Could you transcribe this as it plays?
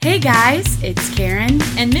Hey guys, it's Karen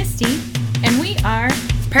and Misty, and we are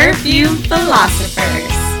Perfume Philosophers.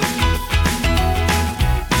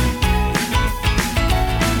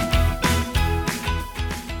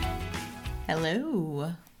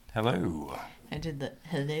 Hello. Hello. I did the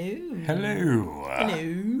hello. Hello.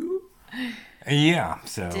 Hello. Yeah,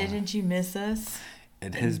 so Didn't you miss us?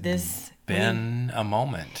 it has this been a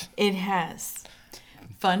moment. It has.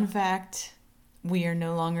 Fun fact, we are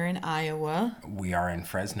no longer in Iowa. We are in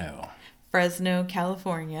Fresno,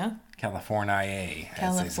 California. California,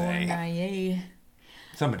 as they say. California.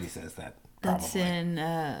 Somebody says that, probably. That's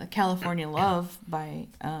in California Love by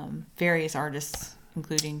various artists,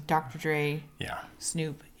 including Dr. Dre, Yeah,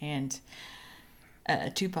 Snoop, and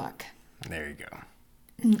Tupac. there you go.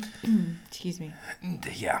 Excuse me.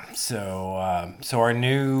 Yeah, so our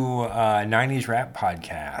new 90s rap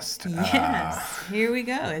podcast. Yes, here we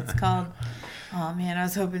go. It's called. Oh man, I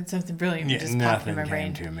was hoping something brilliant would just pop in nothing my came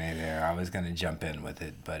brain. to me there. I was going to jump in with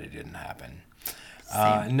it, but it didn't happen.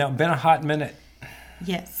 Same. No, been a hot minute.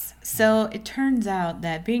 Yes. So it turns out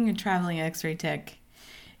that being a traveling X-ray tech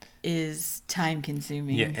is time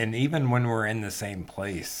consuming. Yeah, and even when we're in the same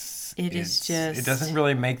place, It doesn't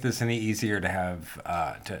really make this any easier to have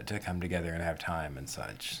to come together and have time and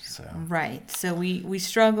such. So Right. So we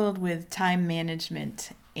struggled with time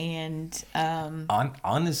management and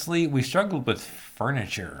honestly, we struggled with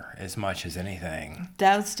furniture as much as anything.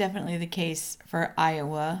 that was definitely the case for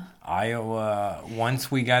Iowa. Iowa, once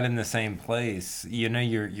we got in the same place,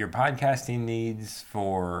 your podcasting needs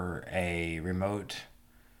for a remote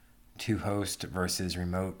to host versus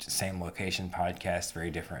remote same location podcast very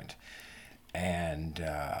different. And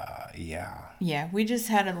yeah. Yeah, we just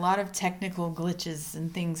had a lot of technical glitches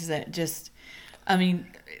and things that just, I mean,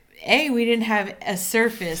 we didn't have a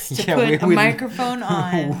surface to put a microphone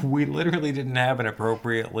on. We literally didn't have an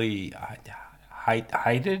appropriately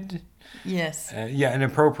heighted. Yes. An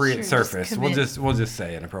appropriate Sure, surface. just We'll just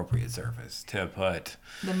say an appropriate surface to put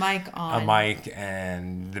The mic on. a mic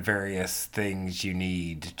and the various things you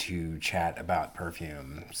need to chat about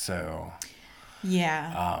perfume. So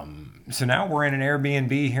Yeah. so now we're in an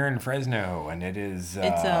Airbnb here in Fresno, and it is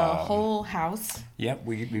It's a whole house. Yep,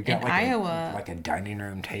 we've got In like Iowa. a dining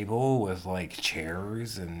room table with like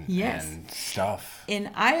chairs and Yes. and stuff. In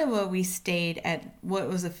Iowa, we stayed at what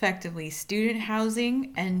was effectively student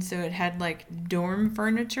housing, and so it had like dorm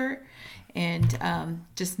furniture and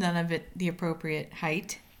just none of it the appropriate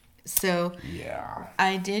height. So Yeah.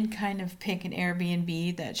 I did kind of pick an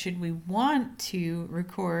Airbnb that should we want to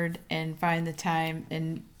record and find the time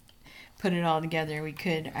and put it all together, we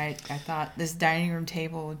could. I thought this dining room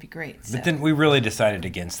table would be great. So. But then we really decided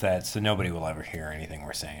against that, so nobody will ever hear anything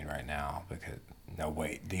we're saying right now. Because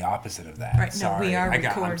the opposite of that. Right, no, Sorry, we are I'm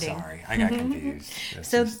recording. sorry, I got confused. This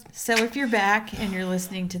So is- if you're back and you're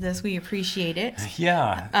listening to this, we appreciate it.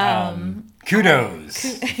 yeah.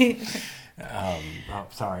 Kudos.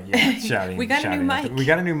 Sorry. Yeah, shouting. We got a new shouting. mic. We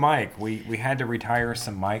got a new mic. We had to retire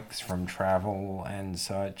some mics from travel and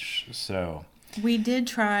such. So We did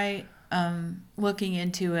try looking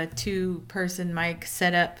into a 2-person mic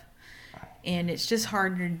setup, and it's just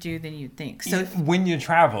harder to do than you'd think. So when you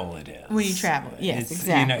travel, it is. When you travel, yes, It's,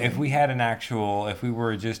 exactly. if we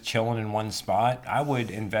were just chilling in one spot, I would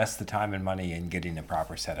invest the time and money in getting a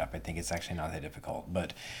proper setup. I think it's actually not that difficult.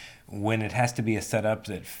 But when it has to be a setup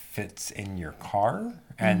that fits in your car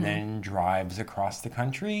and then drives across the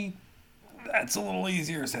country, that's a little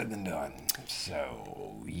easier said than done.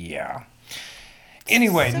 So, yeah.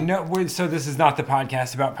 Anyway, so this is not the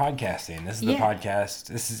podcast about podcasting. This is the podcast.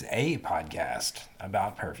 This is a podcast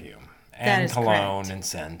about perfume and cologne and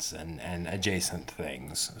scents and adjacent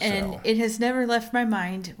things. And so. it has never left my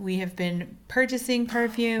mind. We have been purchasing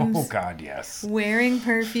perfumes. Oh God, yes. Wearing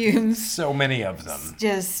perfumes. So many of them.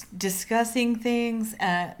 Just discussing things.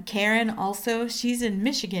 Karen also, she's in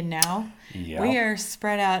Michigan now. Yep. We are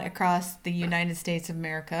spread out across the United States of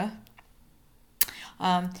America.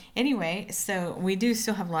 Anyway, so we do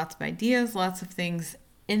still have lots of ideas, lots of things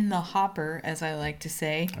in the hopper, as I like to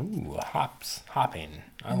say. Ooh, hopping.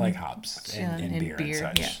 I like hops and beer and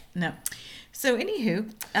such. Yeah, no. So, anywho,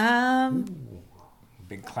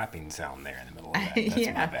 Big clapping sound there in the middle of that. That's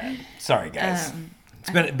Yeah. my bad. Sorry, guys. It's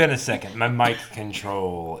been a second. My mic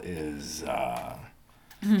control is yeah,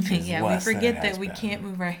 we less than forget it that has we been. can't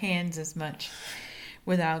move our hands as much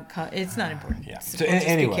without. It's not important. Yeah. So So we'll just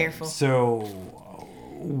anyway, be careful. so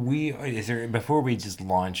before we just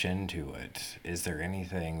launch into it, is there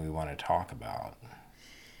anything we want to talk about?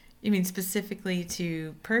 You mean specifically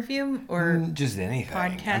to perfume or Just anything.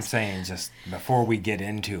 I'm podcast? saying just before we get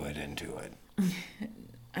into it.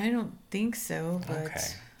 I don't think so, but Okay.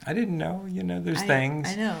 I didn't know. There's things.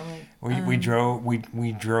 I know. Like, We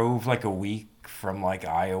drove like a week from like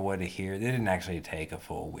Iowa to here. They didn't actually take a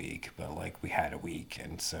full week, but like we had a week,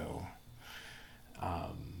 and so I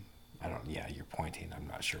don't. Yeah, you're pointing. I'm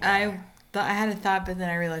not sure. I had a thought, but then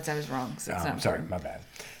I realized I was wrong. So it's not sorry, important. my bad.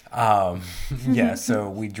 Yeah, so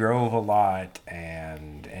we drove a lot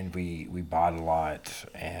and we bought a lot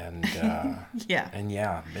and Yeah. and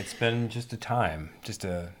yeah, it's been just a time, just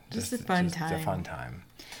a fun fun time. time.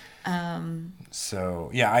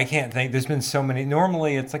 So yeah, I can't think. There's been so many.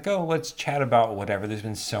 Normally, it's like, oh, let's chat about whatever. There's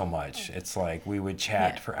been so much. It's like we would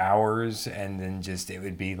chat for hours, and then it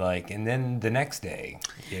would be like, and then the next day,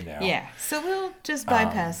 Yeah. So we'll just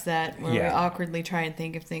bypass that where we awkwardly try and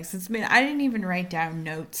think of things. Since I didn't even write down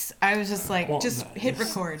notes. I was just like, just hit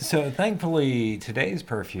record. So thankfully, today's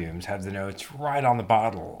perfumes have the notes right on the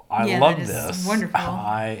bottle. I Yeah, love that is this. wonderful.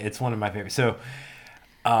 It's one of my favorites. So,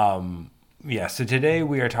 yeah. So today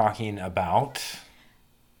we are talking about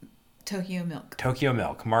Tokyo Milk. Tokyo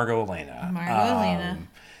Milk, Margot Elena.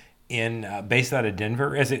 Based out of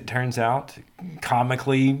Denver, as it turns out,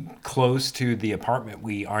 comically close to the apartment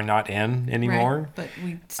we are not in anymore. Right, but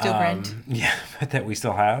we still rent. Yeah, but that we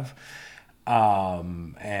still have. I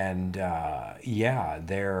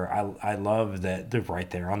love that they're right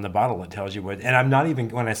there on the bottle. It tells you what, and I'm not even,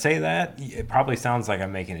 when I say that, it probably sounds like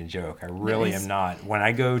I'm making a joke. I really am not. When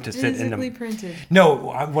I go to sit in the... Physically printed. No,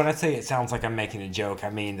 when I say it sounds like I'm making a joke, I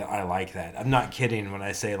mean that I like that. I'm not kidding when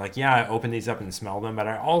I say like, yeah, I open these up and smell them, but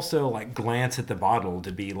I also like glance at the bottle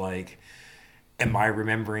to be like, am I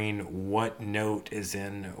remembering what note is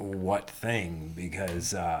in what thing?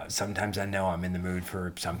 Because sometimes I know I'm in the mood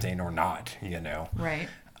for something or not, Right.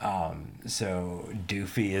 So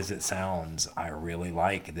doofy as it sounds, I really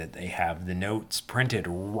like that they have the notes printed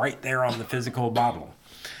right there on the physical bottle.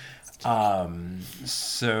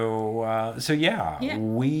 So yeah,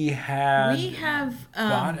 we have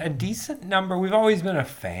bought a decent number. We've always been a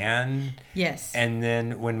fan. Yes. And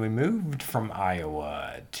then when we moved from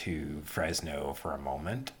Iowa to Fresno for a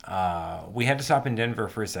moment, we had to stop in Denver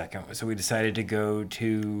for a second. So we decided to go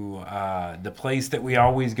to the place that we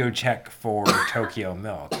always go check for Tokyo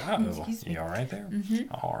Milk. Uh-oh, you all right there?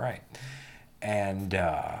 Mm-hmm. All right.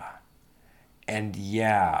 And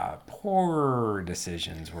yeah, poor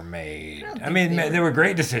decisions were made. I mean, they were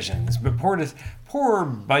great decisions, but poor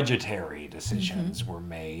budgetary decisions were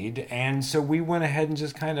made. And so we went ahead and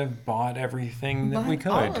just kind of bought everything that we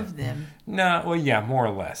could. All of them. No, well, yeah, more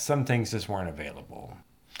or less. Some things just weren't available.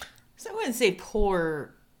 So I wouldn't say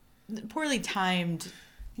poorly timed,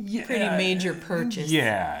 pretty major purchase.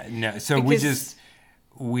 Yeah, no. So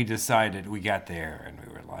we decided, we got there and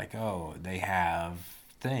we were like, oh, they have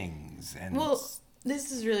things. And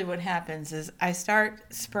this is really what happens is I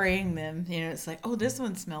start spraying them. It's like, oh, this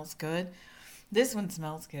one smells good. This one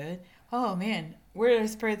smells good. Oh man, where did I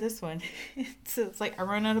spray this one? So it's like I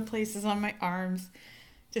run out of places on my arms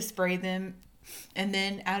to spray them, and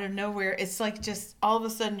then out of nowhere, it's like just all of a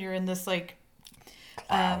sudden you're in this like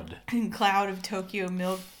cloud of Tokyo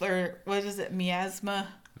Milk, or what is it, miasma?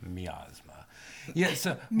 Yeah,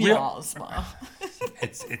 so miasma.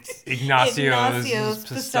 It's Ignacio's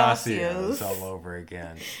pistachios all over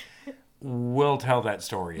again. We'll tell that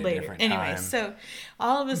story a different time. Anyway, so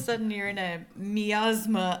all of a sudden you're in a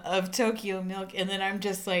miasma of Tokyo Milk, and then I'm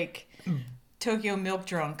just like Tokyo Milk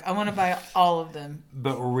drunk. I want to buy all of them.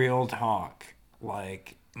 But real talk,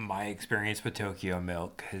 like my experience with Tokyo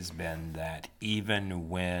Milk has been that even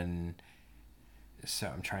when... So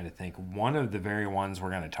I'm trying to think. One of the very ones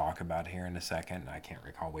we're going to talk about here in a second, I can't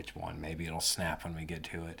recall which one. Maybe it'll snap when we get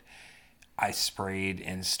to it. I sprayed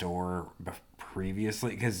in store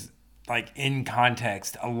previously because, like, in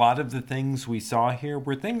context, a lot of the things we saw here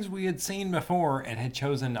were things we had seen before and had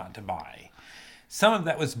chosen not to buy. Some of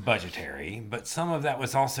that was budgetary, but some of that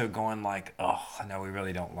was also going like, oh, no, we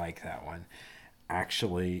really don't like that one.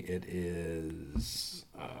 Actually, it is...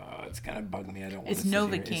 it's kind of bugged me. I don't want to It's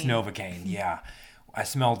Novocaine. It's Novocaine, yeah. I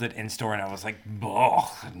smelled it in store and I was like,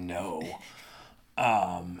 oh, no.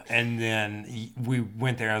 And then we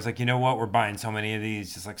went there. I was like, you know what? We're buying so many of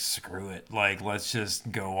these. Just like, screw it. Like, let's just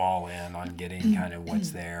go all in on getting kind of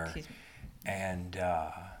what's there. And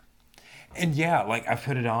yeah, like I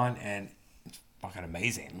put it on and it's fucking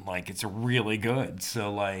amazing. Like, it's really good.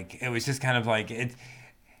 So like, it was just kind of like,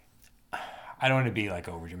 I don't want to be like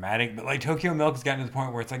over dramatic, but like Tokyo Milk has gotten to the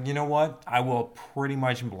point where it's like, you know what? I will pretty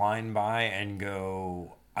much blind buy and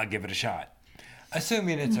go, I'll give it a shot.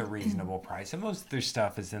 Assuming it's a reasonable price. And most of their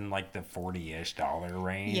stuff is in like the $40-ish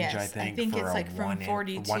range, yes, I think. I think for it's like from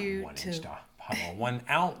 42 to... 1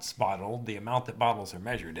 ounce bottle, the amount that bottles are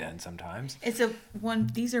measured in sometimes. These are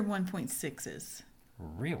 1.6s.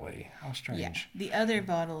 Really? How strange. Yeah. The other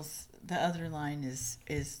bottles, the other line is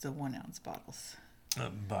the 1 ounce bottles.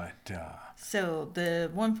 But So the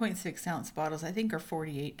 1.6 ounce bottles, I think, are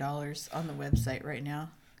 $48 on the website right now.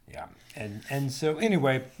 yeah, and so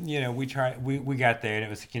anyway, we got there, and it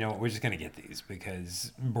was, we're just gonna get these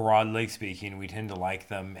because broadly speaking, we tend to like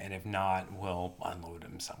them, and if not, we'll unload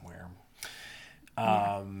them somewhere.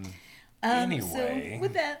 Anyway, So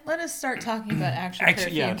with that, let us start talking about actual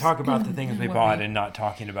actually, yeah, perfumes. talk about the things we What bought and not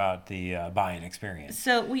talking about the buying experience.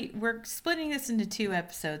 So we're splitting this into 2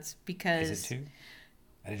 episodes because Is it 2?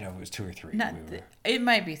 I didn't know if it was 2 or 3. It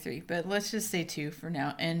might be 3, but let's just say 2 for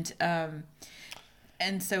now. And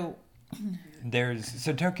so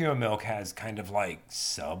So Tokyo Milk has kind of like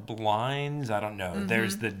sub-lines. I don't know.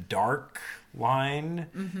 There's the dark line.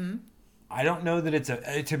 Mm-hmm. I don't know that it's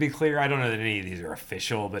to be clear, I don't know that any of these are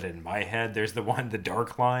official, but in my head, there's the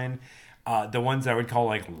dark line, the ones I would call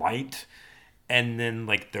like light, and then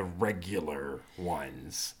like the regular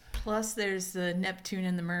ones. plus there's the Neptune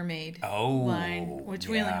and the Mermaid Oh, line, which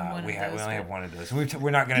we only have one of those. We only have one of those.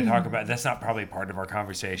 We're not going to talk about. That's not probably part of our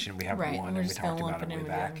conversation. We have Right, one, we're and we just talked gonna about it lump it way in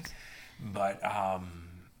with back. yours.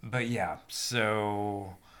 But yeah.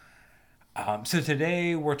 So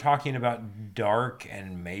today we're talking about dark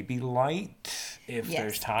and maybe light if Yes.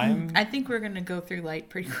 there's time. I think we're going to go through light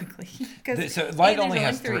pretty quickly. So light there's only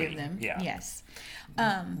has 3 3 of them. Yeah. Yes.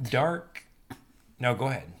 Dark. No, go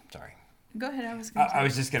ahead. Sorry. Go ahead. I was going to I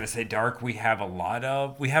was just going to say dark. We have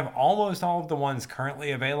almost all of the ones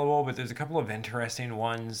currently available, but there's a couple of interesting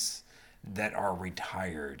ones that are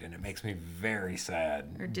retired, and it makes me very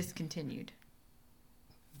sad. or discontinued.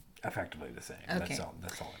 Effectively the same. Okay. That's all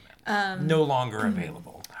I meant. No longer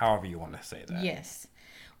available. However you want to say that. Yes.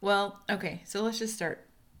 Well, okay. So let's just start.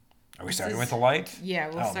 Are we starting with the light? Yeah,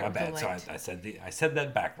 we'll start my with the bad. light. So I said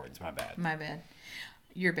that backwards. My bad. My bad.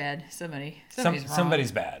 You're bad. Somebody's wrong.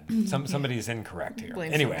 Somebody's bad. Somebody's incorrect here.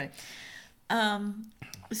 Blame Anyway. somebody.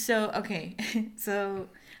 So okay. So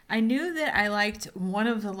I knew that I liked one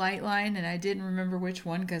of the light line, and I didn't remember which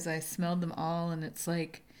one because I smelled them all, and it's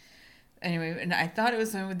like, anyway. And I thought it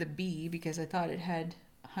was the one with the bee because I thought it had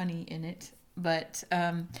honey in it, but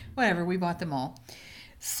whatever. We bought them all.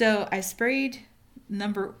 So I sprayed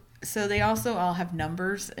number. So they also all have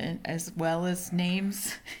numbers and as well as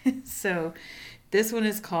names. So this one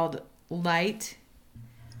is called Light.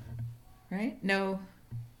 Right? No.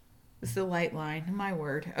 It's the light line. My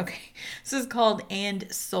word. Okay. This is called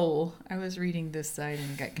And Soul. I was reading this side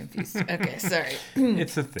and got confused. Okay, sorry.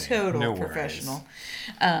 It's a thing. Total No professional.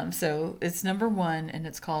 So it's number 1 and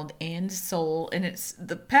it's called And Soul. And it's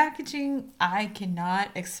the packaging. I cannot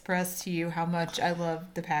express to you how much I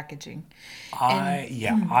love the packaging. I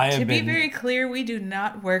have To be been very clear, we do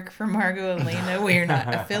not work for Margot Elena. We are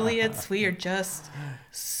not affiliates. We are just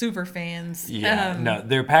super fans. no,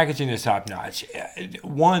 their packaging is top notch.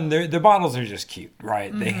 One, their bottles are just cute,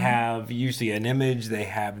 right? They have usually an image, they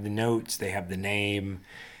have the notes, they have the name.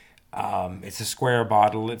 It's a square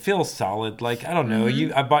bottle. It feels solid. Like, I don't know,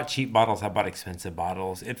 I bought cheap bottles, I bought expensive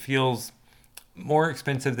bottles. It feels more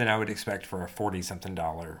expensive than I would expect for a $40-something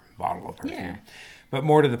bottle of perfume. Yeah. But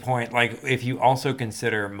more to the point, like if you also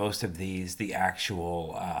consider most of these the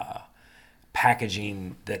actual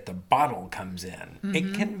packaging that the bottle comes in,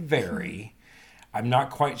 it can vary. I'm not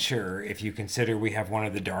quite sure if you consider we have one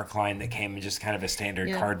of the dark line that came in just kind of a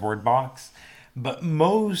standard cardboard box. But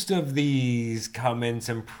most of these come in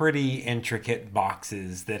some pretty intricate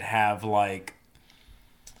boxes that have like...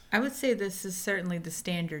 I would say this is certainly the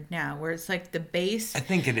standard now, where it's like the base I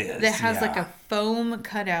think it is. that has like yeah. a foam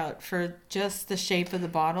cutout for just the shape of the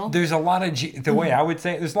bottle. There's a lot of, the way I would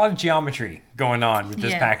say it, there's a lot of geometry going on with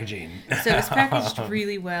this Yeah. packaging. So it's packaged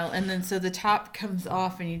really well, and then so the top comes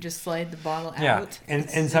off, and you just slide the bottle Yeah, out. and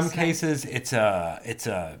in some cases it's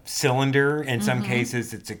a cylinder. In some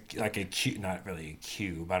cases it's like a cube, not really a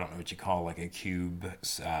cube. I don't know what you call like a cube,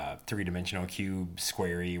 3-dimensional cube,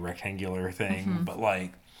 squarey, rectangular thing. But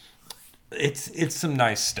like, it's some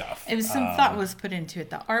nice stuff. And some thought was put into it.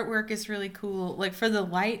 The artwork is really cool. Like for the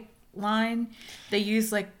light line, they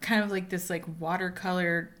use like kind of like this like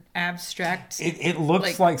watercolor abstract. It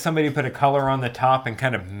looks like somebody put a color on the top and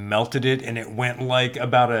kind of melted it, and it went like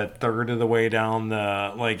about a third of the way down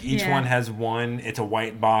the, like each Yeah. one has one. It's a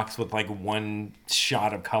white box with like one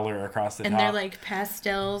shot of color across the and top. they're like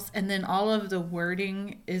pastels, and then all of the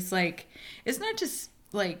wording is like, it's not just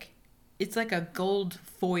like, it's like a gold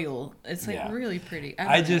foil. It's like Yeah. really pretty.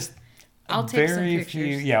 I just I'll take some Very pictures. few.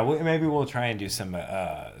 Yeah, maybe we'll try and do some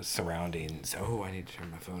surroundings. Oh, I need to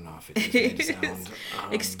turn my phone off. It just made a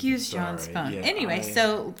sound. Excuse John's sorry. phone. Yeah, Anyway,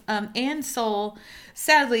 so Anne Soul,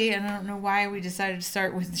 sadly, and I don't know why we decided to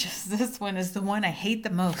start with just this one, is the one I hate the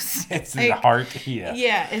most. It's Like, the heart. Yeah.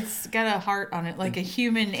 Yeah, it's got a heart on it, like a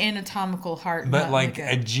human anatomical heart. But not like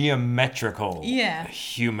a geometrical Yeah.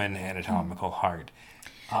 human anatomical heart.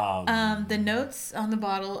 The notes on the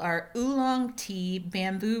bottle are oolong tea,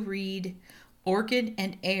 bamboo reed, orchid,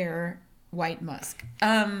 and air white musk.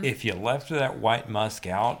 If you left that white musk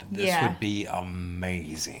out, this Yeah. would be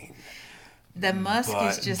amazing. The musk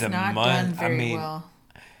But is just the not mu- done I very mean, well.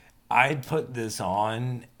 I'd put this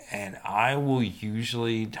on and I will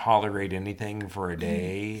usually tolerate anything for a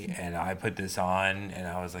day. And I put this on and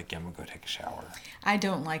I was like, yeah, I'm going to go take a shower. I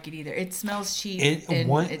don't like it either. It smells cheap.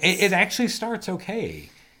 It actually starts okay.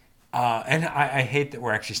 And I hate that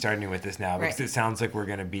we're actually starting with this now because Right. it sounds like we're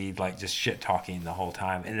going to be like just shit talking the whole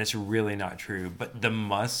time. And it's really not true. But the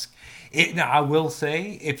musk, now I will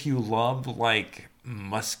say, if you love like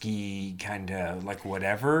musky kind of like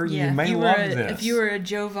whatever, you if may you love were this. If you were a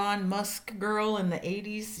Jovan Musk girl in the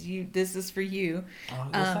 80s, this is for you.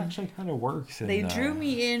 This actually kind of works. They drew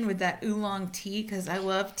me in with that oolong tea because I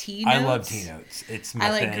love tea notes. I love tea notes. It's my I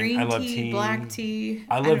like thing. green I love tea, black tea.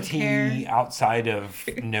 I love don't tea care. outside of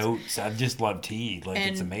notes. I just love tea. Like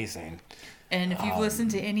it's And- amazing. And if you've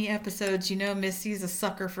listened to any episodes, you know Missy's a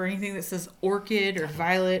sucker for anything that says orchid or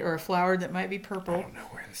violet or a flower that might be I purple. don't know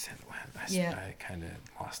where the scent went. Yeah. I kind of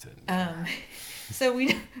lost it. So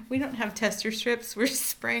we don't have tester strips. We're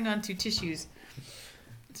spraying onto tissues.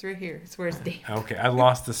 It's right here. It's where it's damp. Okay, I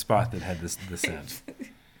lost the spot that had the scent.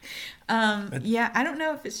 Yeah, I don't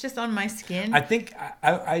know if it's just on my skin. I think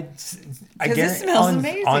I 'Cause it guarantee smells on,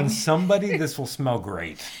 amazing. on somebody this will smell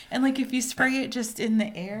great. And like if you spray it just in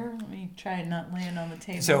the air, let me try and not land on the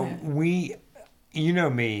table. So you know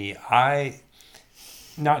me,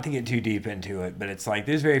 not to get too deep into it, but it's like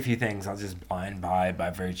there's very few things I'll just blind buy by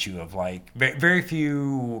virtue of like very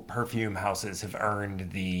few perfume houses have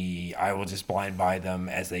earned the I will just blind buy them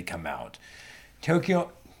as they come out.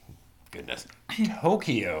 Tokyo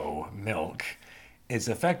Milk is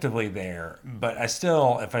effectively there, but I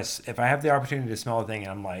still if I have the opportunity to smell a thing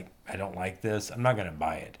and I'm like I don't like this, I'm not gonna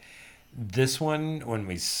buy it. This one, when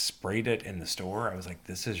we sprayed it in the store, I was like,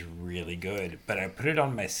 this is really good. But I put it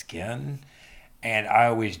on my skin, and I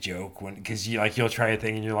always joke because you'll try a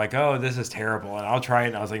thing and you're like, oh, this is terrible, and I'll try it,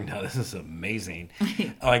 and I was like, no, this is amazing.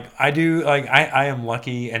 I am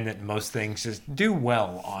lucky, and that most things just do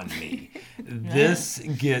well on me. This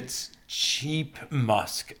gets cheap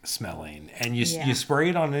musk smelling, and you spray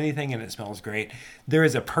it on anything and it smells great. There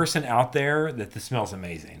is a person out there that this smells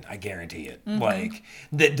amazing, I guarantee it. Like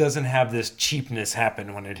that doesn't have this cheapness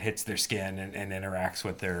happen when it hits their skin and interacts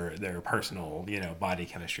with their personal body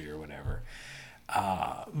chemistry or whatever.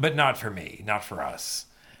 But not for me, not for us.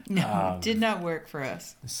 No, it did not work for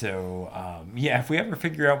us. So if we ever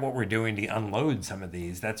figure out what we're doing to unload some of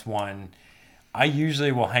these, that's one. I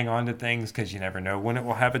usually will hang on to things because you never know when it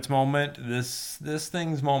will have its moment. This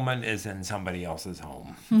thing's moment is in somebody else's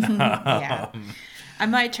home. Yeah. I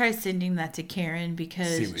might try sending that to Karen See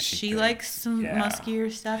because what she she thinks. likes some Yeah. muskier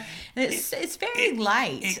stuff. And it's very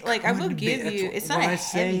light. Like I will could be. give That's you, what- it's not when a I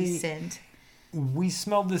heavy say- scent. We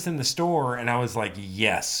smelled this in the store and I was like,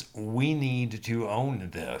 yes, we need to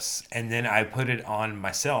own this. And then I put it on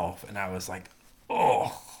myself and I was like,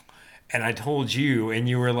 oh. And I told you and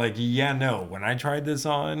you were like, yeah, no. When I tried this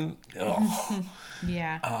on, oh.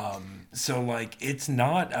 Yeah. So like, it's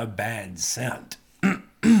not a bad scent.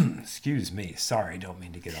 Excuse me. Sorry. Don't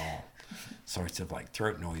mean to get all sorts of like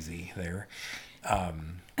throat noisy there.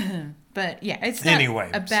 But yeah, it's not Anyway,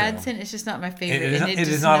 a bad so- scent. It's just not my favorite. It is, and it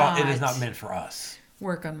is not meant for us.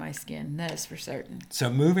 work on my skin. That is for certain. So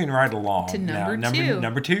moving right along To now, number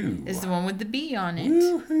number two Is the one with the bee on it.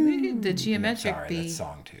 Woohoo. The geometric Sorry, bee. that's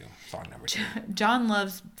song number two. John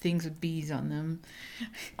loves things with bees on them.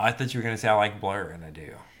 I thought you were gonna say I like Blur, and I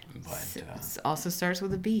do, but It also starts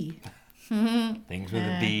with a B. things with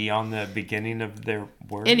a B on the beginning of their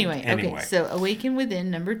word. Anyway, okay. So Awaken Within,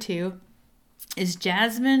 number 2, is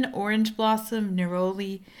Jasmine, Orange Blossom,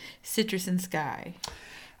 Neroli, Citrus, and Sky.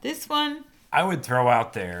 This one, I would throw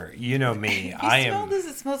out there. You know me. you I smell am. this,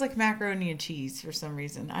 it smells like macaroni and cheese for some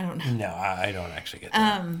reason. I don't know. No, I don't actually get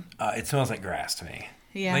that. It smells like grass to me.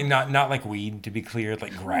 Yeah. Like not like weed, to be clear,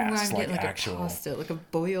 like grass, I'm like getting actual. a pasta, like a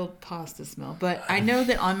boiled pasta smell. But I know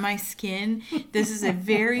that on my skin, this is a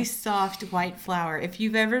very soft white flower. If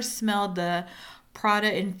you've ever smelled the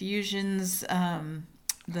Prada Infusions,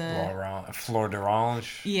 the Fleur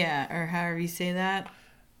d'orange. yeah, or however you say that,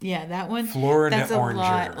 Yeah, that one. Florida That's a Oranger.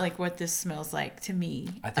 lot like what this smells like to me.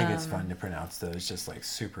 I think it's fun to pronounce those just like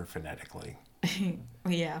super phonetically.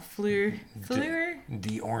 Yeah, Fleur,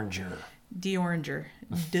 The Oranger. De-oranger,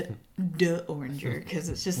 de-oranger, because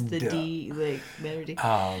it's just the Duh. D, like letter D.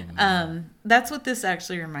 That's what this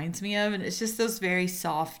actually reminds me of, and it's just those very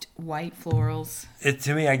soft white florals.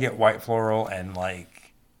 To me, I get white floral and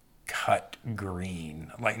like cut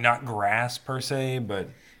green, like not grass per se, but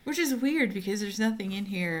Which is weird because there's nothing in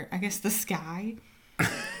here. I guess the sky.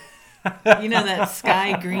 You know that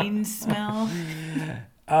sky green smell?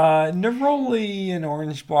 neroli and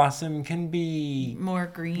orange blossom can be More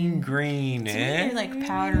green. green. To me, they're like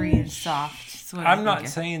powdery and soft. That's what I I'm think not of.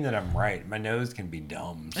 saying that I'm right. My nose can be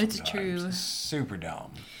dumb sometimes. It's true. Super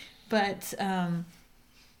dumb. But,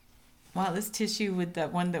 wow, this tissue with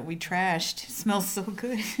that one that we trashed smells so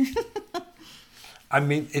good. I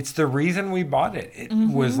mean, it's the reason we bought it. It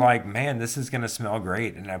Mm-hmm. was like, man, this is going to smell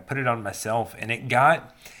great. And I put it on myself, and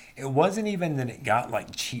it wasn't even that it got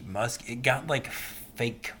like cheap musk. It got like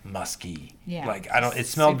fake musky. Yeah. Like, it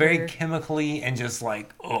smelled very Super- chemically and just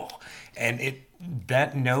like, oh. And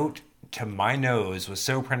that note to my nose was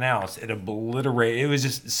so pronounced, it obliterated. It was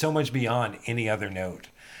just so much beyond any other note.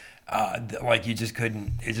 Like, you just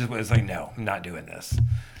couldn't, it just was like, no, I'm not doing this.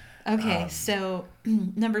 Okay, so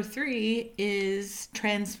number 3 is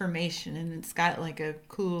transformation, and it's got like a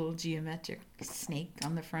cool geometric snake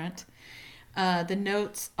on the front. The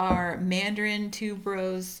notes are mandarin,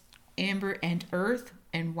 tuberose, amber, and earth,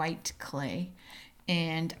 and white clay.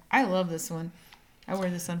 And I love this one. I wore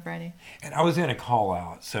this on Friday. And I was going to call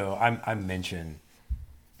out, so I mentioned,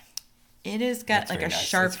 It has got That's like a very nice. That's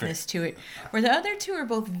sharpness to it, where the other two are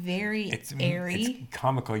both very it's airy.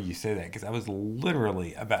 comical you say that, because I was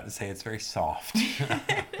literally about to say it's very soft.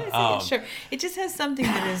 Sure. It just has something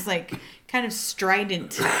that is like kind of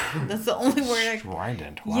strident. That's the only word I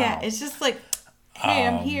Strident. Wow. Yeah, it's just like, hey,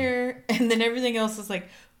 I'm here. And then everything else is like,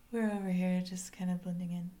 we're over here, just kind of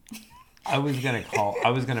blending in. I was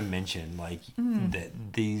gonna mention like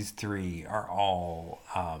that these three are all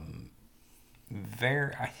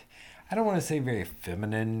very. I don't want to say very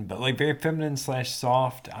feminine, but like very feminine /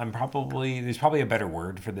 soft. There's probably a better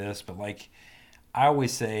word for this, but like I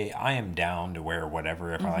always say I am down to wear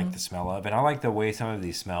whatever if I like the smell of, and I like the way some of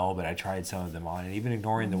these smell. But I tried some of them on, and even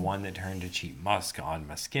ignoring the one that turned to cheap musk on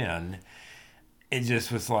my skin, it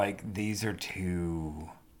just was like these are too.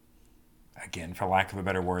 Again, for lack of a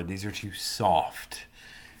better word, these are too soft.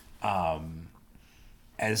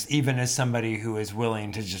 As somebody who is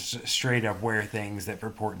willing to just straight up wear things that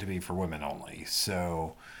purport to be for women only.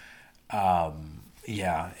 So,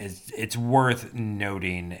 yeah, it's worth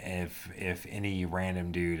noting if any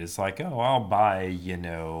random dude is like, oh, I'll buy,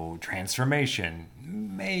 transformation,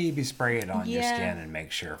 maybe spray it on your Yeah. skin and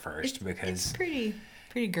make sure first, because It's pretty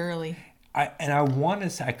girly. I want to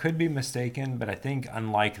say, I could be mistaken, but I think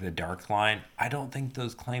unlike the dark line, I don't think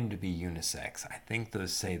those claim to be unisex. I think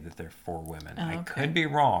those say that they're for women. I okay. could be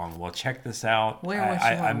wrong. Well, check this out. Wear what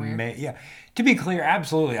you wanna wear. Yeah. To be clear,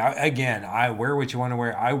 absolutely. I wear what you want to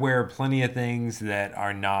wear. I wear plenty of things that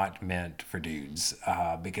are not meant for dudes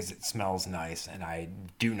because it smells nice, and I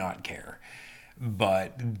do not care.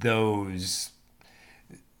 But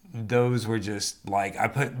those were just like, I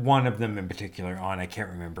put one of them in particular on, I can't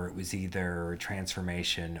remember, it was either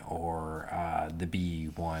Transformation or the B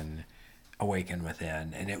one, Awaken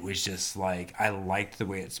Within, and it was just like, I liked the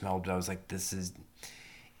way it smelled, but I was like, this is,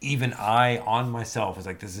 even I on myself was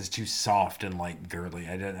like, this is too soft and like girly.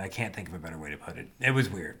 I can't think of a better way to put it. It was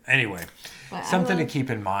weird. Anyway, Well, something to keep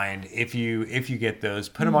in mind if you get those,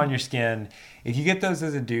 put them on your skin. If you get those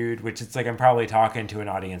as a dude, which it's like I'm probably talking to an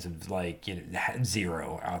audience of like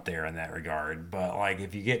 0 out there in that regard, but like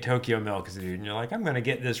if you get Tokyo Milk as a dude and you're like, I'm gonna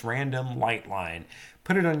get this random light line,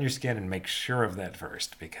 put it on your skin and make sure of that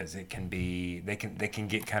first, because it can be they can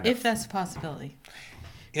get kind of, If that's a possibility.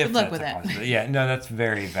 if Good luck that's with a that. possibility. Yeah, no, that's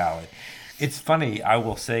very valid. It's funny, I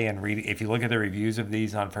will say, and read, if you look at the reviews of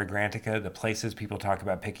these on Fragrantica, the places people talk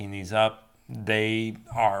about picking these up, they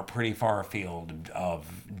are pretty far afield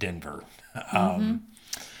of Denver.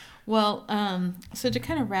 Well, so to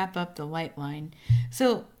kind of wrap up the light line.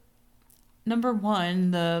 So, number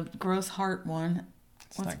 1, the Gross Heart one.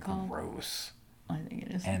 It's What's not it called? gross. I think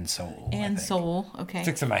it is. And soul. I And think. Soul. Okay.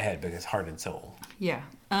 Sticks in my head because heart and soul. Yeah.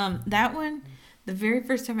 That one, the very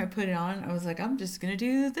first time I put it on, I was like, I'm just going to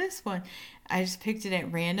do this one. I just picked it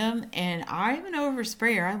at random, and I'm an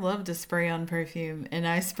oversprayer. I love to spray on perfume, and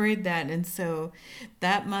I sprayed that, and so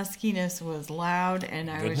that muskiness was loud, and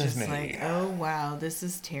I was Goodness just me. like, oh, wow, this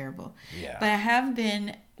is terrible. Yeah. But I have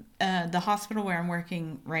been, the hospital where I'm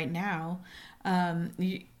working right now,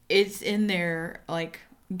 it's in their, like,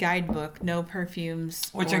 guidebook, no perfumes.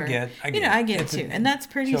 Which I get. I get it It's too. a And that's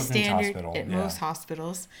pretty children's standard hospital, at yeah. most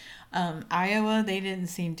hospitals. Iowa, they didn't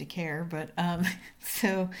seem to care, but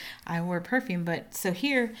so I wore perfume. But so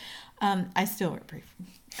here, I still wear perfume.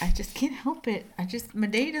 I just can't help it. My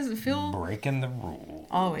day doesn't feel Breaking the rules.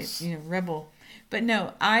 always, rebel. But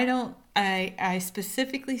no, I don't. I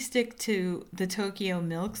specifically stick to the Tokyo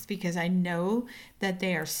Milks because I know that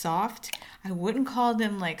they are soft. I wouldn't call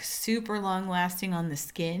them like super long lasting on the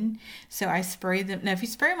skin. So I spray them. Now, if you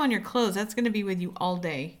spray them on your clothes, that's going to be with you all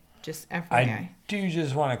day. Just FYI. I do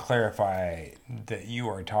just want to clarify that you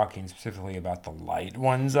are talking specifically about the light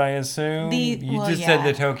ones, I assume. You just said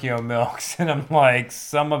the Tokyo Milks, and I'm like,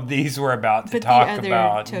 some of these we're about to talk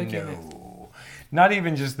about. Tokyo Milks. Not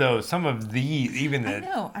even just those. Some of these, even the...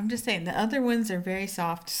 No, I'm just saying the other ones are very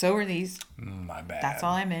soft. So are these. My bad. That's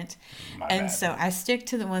all I meant. My and bad. So I stick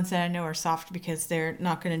to the ones that I know are soft because they're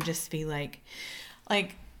not going to just be like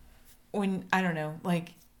when, I don't know, like,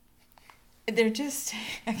 they're just,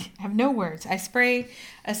 I have no words. I spray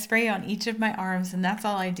a spray on each of my arms, and that's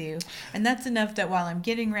all I do. And that's enough that while I'm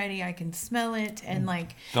getting ready, I can smell it. And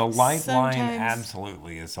like, the light line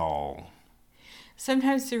absolutely is all...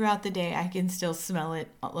 Sometimes throughout the day, I can still smell it,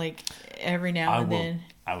 like every now and then.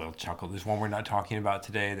 I will chuckle. There's one we're not talking about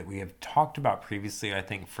today that we have talked about previously. I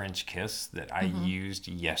think French Kiss that I used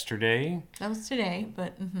yesterday. That was today,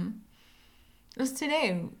 but it was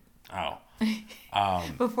today. Oh.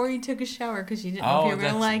 Before you took a shower because you didn't know if you were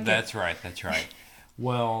going to like it. That's right.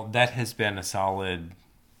 Well, that has been a solid...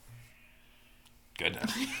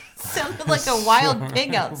 Goodness. Sounded like a wild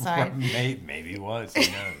pig outside. Maybe it was. Who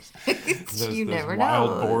knows? You never know.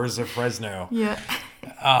 Wild boars of Fresno. Yeah.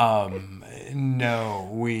 No,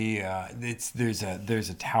 there's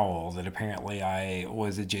a towel that apparently I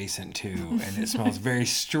was adjacent to, and it smells very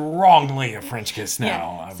strongly of French Kiss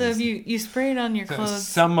now. Yeah. So if you spray it on your clothes.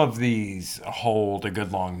 Some of these hold a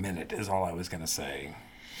good long minute, is all I was gonna say.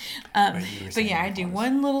 But yeah, I do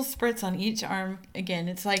one little spritz on each arm. Again,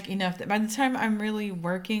 it's like enough that by the time I'm really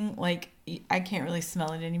working, like I can't really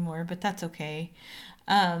smell it anymore, but that's okay.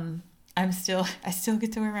 I still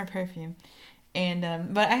get to wear my perfume.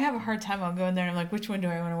 And but I have a hard time. I'll go in there and I'm like, which one do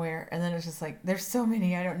I want to wear? And then it's just like, there's so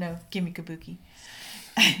many, I don't know. Give me Kabuki.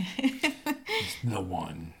 The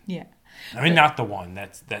one. Yeah. I mean, not the one.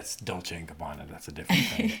 That's Dolce & Gabbana. That's a different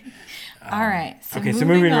thing. All right. So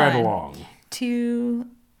moving right along to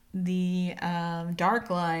the dark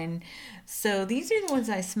line. So these are the ones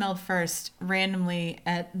I smelled first randomly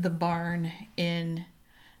at the barn in...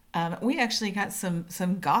 we actually got some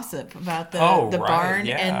gossip about the barn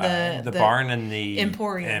and the barn and the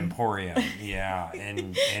Emporium. Yeah,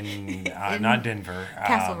 in not Denver,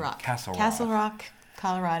 Castle Rock,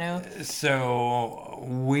 Colorado. So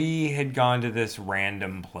we had gone to this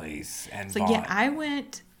random place and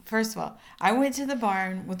bought. First of all, I went to the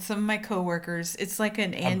barn with some of my coworkers. It's like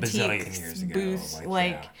an antique booth.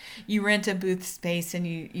 You rent a booth space and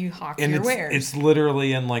you hawk your wares. It's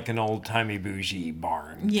literally in like an old timey bougie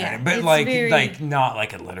barn. Yeah, but it's like not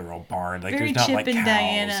like a literal barn. Like there's not Chip like and cows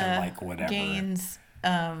Diana and like whatever. Gaines.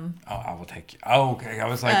 I will take you. Oh, okay. I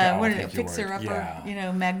was like, what is it? Fixer Upper.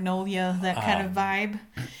 Yeah. Magnolia, that kind of vibe.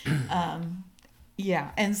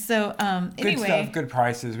 Yeah, and so anyway, good stuff, good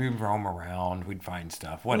prices. We'd roam around, we'd find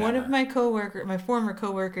stuff. Whatever. One of my former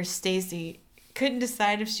coworkers, Stacy, couldn't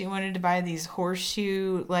decide if she wanted to buy these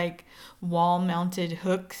horseshoe like wall-mounted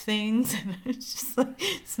hook things. It's just like,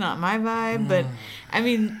 it's not my vibe. But I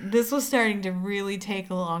mean, this was starting to really take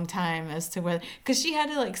a long time as to whether, because she had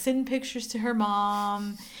to like send pictures to her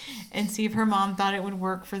mom and see if her mom thought it would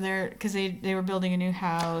work for because they were building a new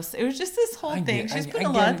house. It was just this whole thing. She's put a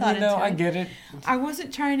lot of thought into it. I get it. I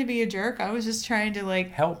wasn't trying to be a jerk. I was just trying to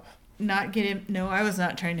like help. Not get him. No, I was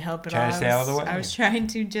not trying to help at all. Trying to stay out of the way. I was trying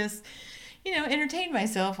to just, entertain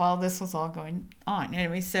myself while this was all going on.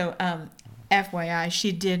 Anyway, so FYI,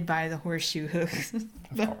 she did buy the horseshoe hooks.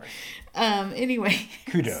 But, anyway,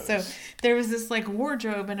 kudos. So there was this like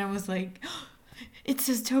wardrobe, and I was like, it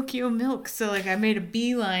says Tokyo Milk. So like I made a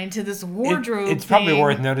beeline to this wardrobe. It's probably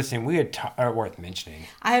worth noticing. Worth mentioning.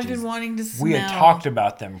 I have been wanting to smell. We had talked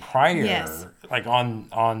about them prior, yes. like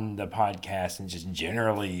on the podcast, and just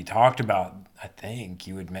generally talked about. I think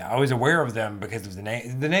you would. I was aware of them because of the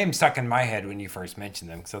name. The name stuck in my head when you first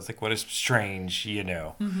mentioned them, because I was like, "What is strange?"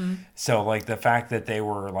 Mm-hmm. So like the fact that they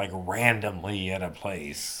were like randomly at a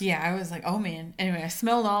place. Yeah, I was like, "Oh man!" Anyway, I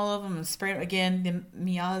smelled all of them and sprayed them again. The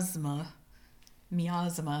miasma,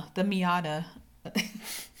 the miata.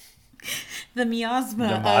 The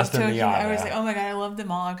miasma of Tokyo. I was like, oh my god, I love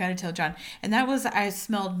them all. I've got to tell John. And I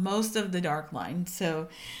smelled most of the dark line. So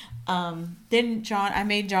then I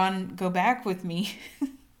made John go back with me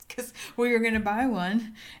because we were going to buy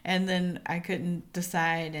one, and then I couldn't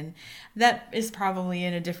decide, and that is probably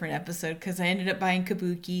in a different episode because I ended up buying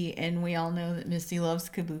Kabuki, and we all know that Misty loves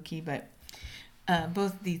Kabuki, but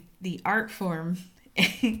both the art form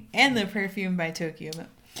and the perfume by Tokyo.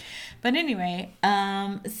 But anyway,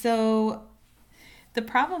 so the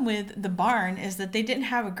problem with the barn is that they didn't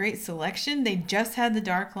have a great selection. They just had the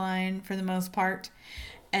dark line for the most part.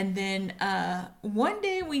 And then one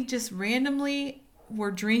day we just randomly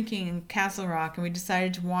were drinking in Castle Rock, and we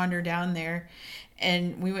decided to wander down there.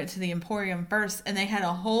 And we went to the Emporium first, and they had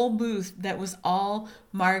a whole booth that was all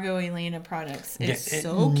Margot Elena products. It's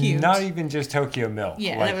so cute. Not even just Tokyo Milk.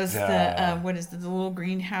 Yeah, like that was the little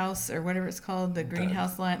greenhouse or whatever it's called, the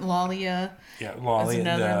greenhouse line. Lalia. Yeah, Lalia.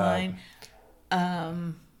 That's another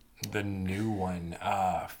line. The new one,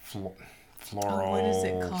 floral, what is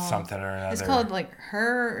it called? something or another. It's called like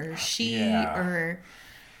her or she or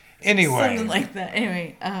anyway, something like that.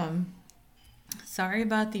 Anyway, sorry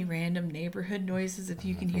about the random neighborhood noises. If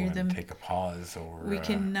you can hear them, take a pause, or we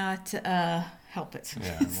cannot help it.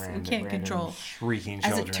 Yeah, we can't control. Shrieking As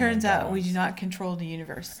children. it turns out, we do not control the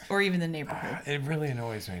universe or even the neighborhood. It really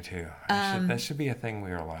annoys me too. That should be a thing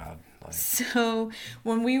we are allowed. Like. So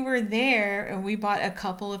when we were there, and we bought a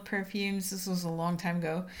couple of perfumes. This was a long time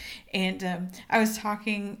ago, and I was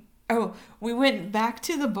talking. Oh, we went back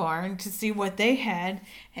to the barn to see what they had,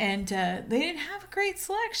 and they didn't have a great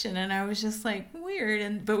selection. And I was just like,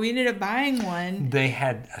 weird. But we ended up buying one. They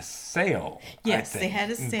had a sale. Yes, they had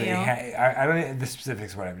a sale. I don't know the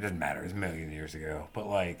specifics. Whatever, it doesn't matter. It was a million years ago. But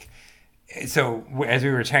like, so as we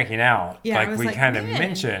were checking out, like we kind of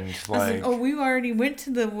mentioned, like, oh, we already went to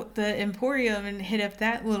the Emporium and hit up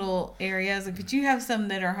that little area. I was like, but you have some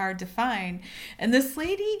that are hard to find. And this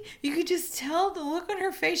lady, you could just tell the look on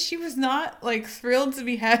her face. She was not like thrilled to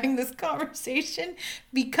be having this conversation,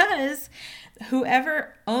 because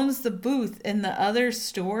whoever owns the booth in the other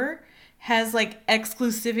store has like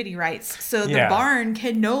exclusivity rights. So the barn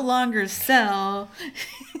can no longer sell.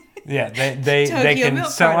 Yeah, they can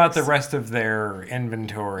sell out the products. rest of their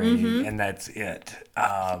inventory, and that's it.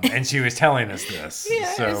 And she was telling us this,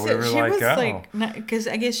 so we were like, because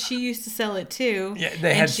I guess she used to sell it too. Yeah,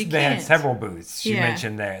 they had several booths. She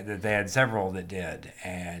mentioned that they had several that did,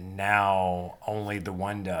 and now only the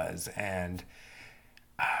one does. And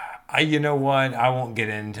you know what? I won't get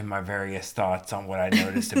into my various thoughts on what I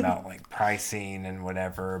noticed about like pricing and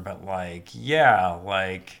whatever, but like, yeah,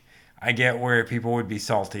 like. I get where people would be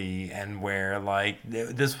salty, and where like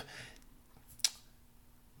this,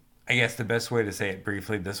 I guess the best way to say it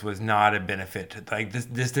briefly, this was not a benefit to, like,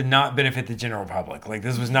 this did not benefit the general public. Like,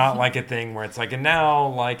 this was not like a thing where it's like, and now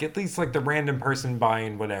like at least like the random person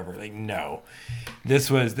buying whatever. Like, no, this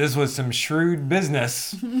was some shrewd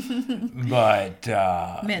business. But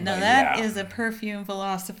that is a Perfume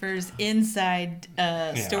Philosopher's inside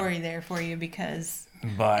story there for you, because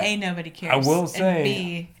A, nobody cares. I will say, and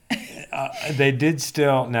B, they did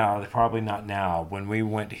still, now, probably not now, when we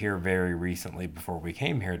went here very recently before we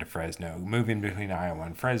came here to Fresno, moving between Iowa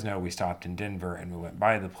and Fresno, we stopped in Denver and we went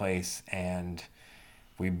by the place and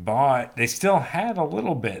we bought, they still had a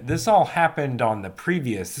little bit. This all happened on the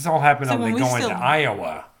going to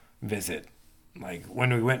Iowa visit. Like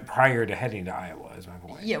when we went prior to heading to Iowa is my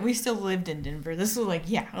point. Yeah, we still lived in Denver. This was like,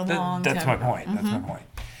 long time That's my ago. point. Mm-hmm. That's my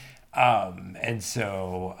point. And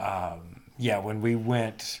so, when we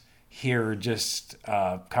went here just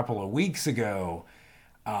a couple of weeks ago,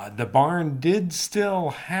 the barn did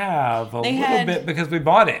still have a little bit because we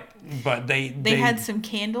bought it, but they had some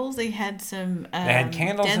candles. They had some they had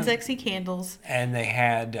candles, Denzexy candles, and they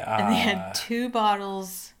had 2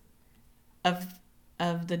 bottles of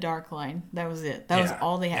the dark line. That was it. That was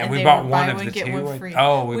all they had. And we bought one of the two. Get one free.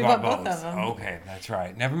 Oh, we bought both of them. Okay, that's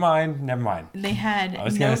right. Never mind. They had. I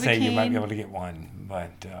was going to say you might be able to get one,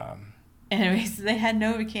 but. Anyways, they had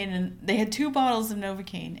Novocaine, and they had 2 bottles of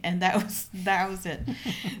Novocaine, and that was it.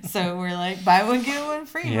 So we're like, buy one, get one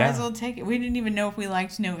free. Might as well take it. We didn't even know if we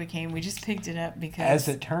liked Novocaine. We just picked it up because...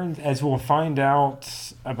 As we'll find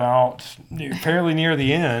out about fairly near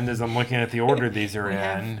the end, as I'm looking at the order these are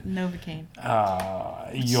in. Novocaine.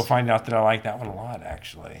 You'll find out that I like that one a lot,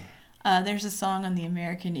 actually. There's a song on the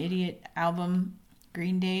American Idiot album,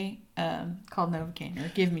 Green Day, called Novocaine, or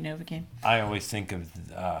Give Me Novocaine. I always think of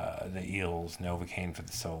the Eels' Novocaine for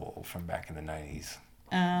the Soul from back in the 90s.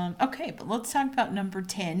 Okay, but let's talk about number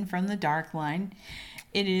 10 from the Dark Line.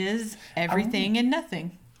 It is Everything and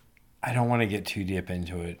Nothing. I don't want to get too deep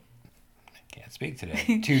into it. I can't speak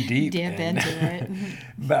today. Too deep. Into it.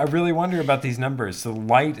 But I really wonder about these numbers. So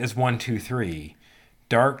light is 1, 2, 3.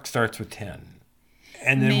 Dark starts with 10.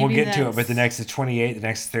 And then we'll get to it, but the next is 28, the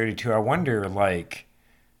next is 32. I wonder, like,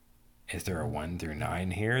 Is there a 1 through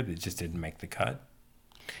 9 here that just didn't make the cut?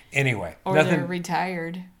 Anyway, Or they're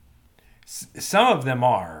retired. Some of them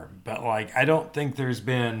are, but like I don't think there's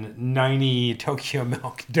been 90 Tokyo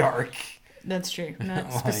Milk Dark. That's true.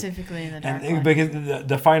 Not specifically in the dark And one. because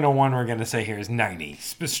the final one we're going to say here is 90,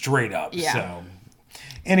 straight up. Yeah. So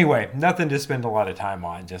anyway, nothing to spend a lot of time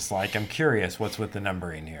on. Just like I'm curious what's with the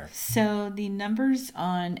numbering here. So the numbers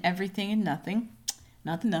on Everything and Nothing,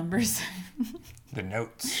 not the numbers. The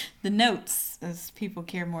notes. The notes, as people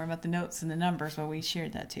care more about the notes than the numbers, well, we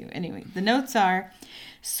shared that too. Anyway, the notes are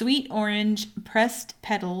sweet orange, pressed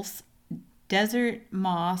petals, desert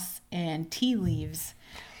moss, and tea leaves.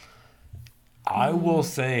 I will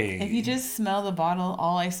say, If you just smell the bottle,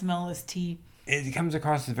 all I smell is tea. it comes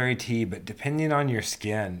across as very tea, but depending on your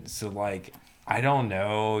skin. So like, I don't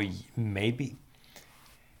know, maybe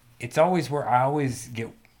it's always where I always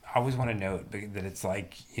want to note that it's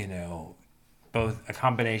like, you know, both a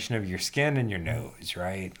combination of your skin and your nose,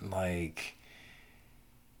 right? Like,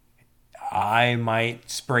 I might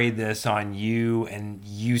spray this on you and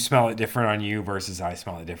you smell it different on you versus I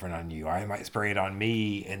smell it different on you. I might spray it on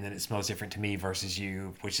me and then it smells different to me versus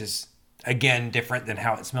you, which is, again, different than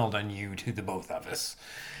how it smelled on you to the both of us.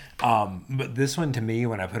 But this one to me,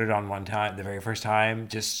 when I put it on one time, the very first time,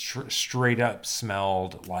 just straight up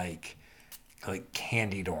smelled like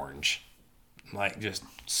candied orange. Like just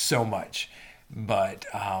so much. But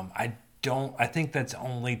I think that's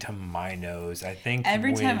only to my nose. I think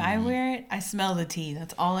Every time I wear it, I smell the tea.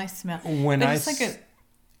 That's all I smell. When But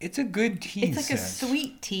it's a good tea it's like scent. a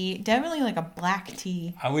sweet tea, definitely like a black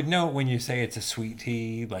tea. I would know when you say it's a sweet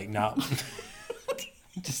tea, like not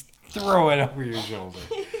just throw it over your shoulder.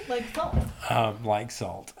 Like salt. Like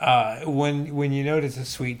salt. When you notice a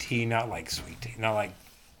sweet tea, not like sweet tea, not like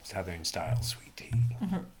Southern style sweet tea.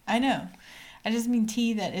 I know. I just mean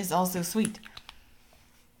tea that is also sweet.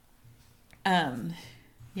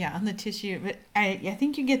 Yeah, on the tissue, but I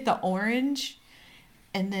think you get the orange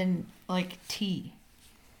and then like tea.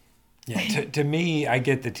 Yeah, to me, I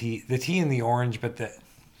get the tea and the orange, but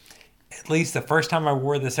at least the first time I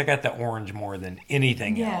wore this, I got the orange more than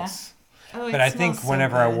anything else. Oh, it But I smells think so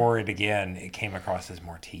whenever I good. wore it again, it came across as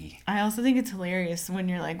more tea. I also think it's hilarious when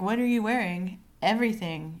you're like, "What are you wearing?"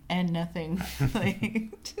 Everything and nothing.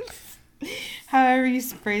 Like, just, however you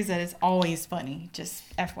phrase that is always funny. Just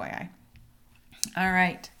FYI. All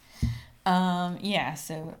right. Yeah.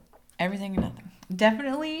 So everything and nothing.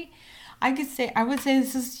 Definitely, I would say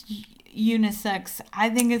this is unisex. I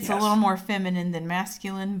think it's a Yes. little more feminine than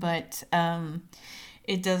masculine, but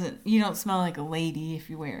it doesn't. You don't smell like a lady if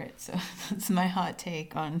you wear it. So that's my hot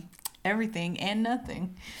take on everything and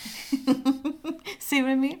nothing. See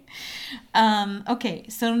what I mean? Okay,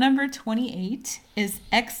 so number 28 is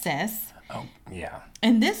Excess. Oh, yeah.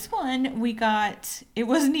 And this one we got, it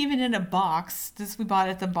wasn't even in a box. This we bought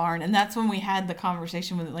at the barn. And that's when we had the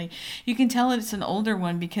conversation with it. Like, you can tell it's an older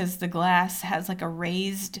one because the glass has like a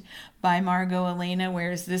raised by Margot Elena,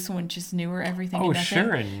 whereas this one just newer, everything. Oh, and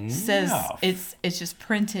nothing. sure Says enough. it's just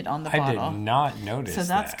printed on the I bottle. did not notice So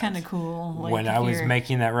that's that. kind of cool. Like, When if I was you're-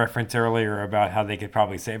 making that reference earlier about how they could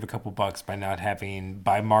probably save a couple bucks by not having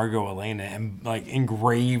by Margot Elena and like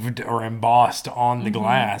engraved or embossed on the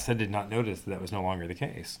glass, I did not notice that was no longer the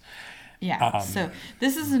case. Yeah. So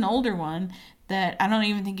this is an older one that I don't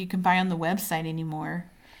even think you can buy on the website anymore.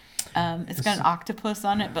 It's got an octopus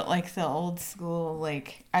on it, but like the old school,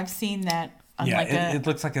 like I've seen that on Yeah, like it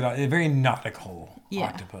looks like a very nautical Yeah.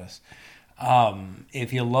 octopus.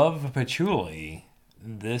 If you love patchouli,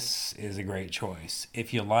 this is a great choice.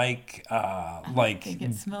 If you like, I think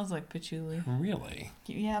it smells like patchouli. really,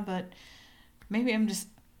 Yeah, but maybe I'm just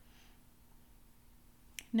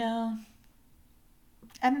no.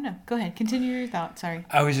 I don't know. Go ahead. Continue your thought. Sorry.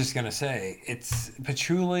 I was just gonna say it's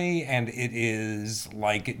patchouli, and it is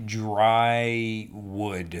like dry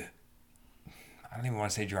wood. I don't even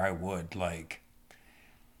want to say dry wood. Like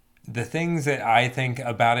the things that I think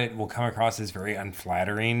about it will come across as very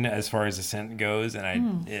unflattering as far as the scent goes, and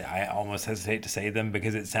I almost hesitate to say them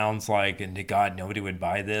because it sounds like, and to God, nobody would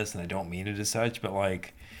buy this, and I don't mean it as such, but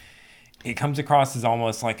like it comes across as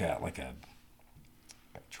almost like a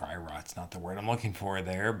dry rot's not the word I'm looking for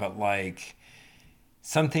there, but like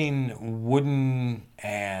something wooden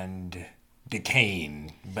and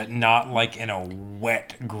decaying, but not like in a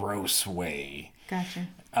wet, gross way. Gotcha.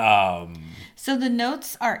 So the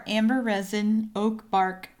notes are amber resin, oak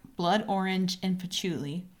bark, blood orange, and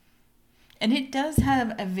patchouli. And it does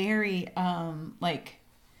have a very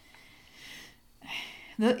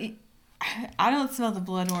I don't smell the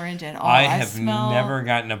blood orange at all. I have smell... never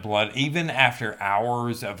gotten a blood, even after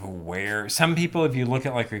hours of wear. Some people, if you look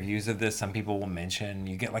at like reviews of this, some people will mention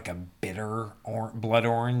you get like a bitter blood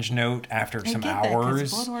orange note after some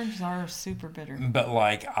hours. Blood oranges are super bitter. But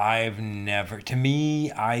like I've never, to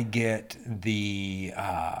me, I get the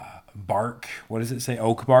bark. What does it say?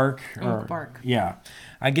 Oak bark? Oak bark. Yeah.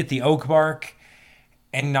 I get the oak bark.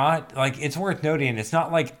 And not, like, it's worth noting, it's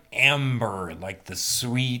not like amber, like the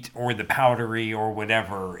sweet or the powdery or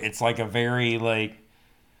whatever. It's like a very, like,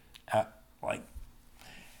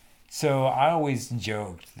 so I always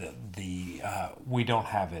joked that we don't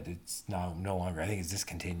have it. It's no longer, I think it's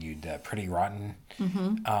discontinued, Pretty Rotten.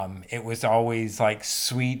 Mm-hmm. It was always, like,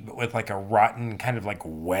 sweet, but with, like, a rotten, kind of, like,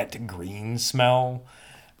 wet green smell.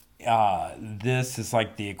 This is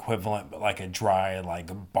like the equivalent, but like a dry,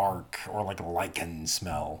 like bark or like a lichen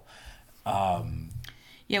smell.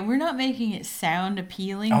 Yeah, we're not making it sound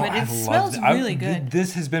appealing, but it smells really good.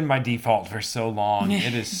 This has been my default for so long.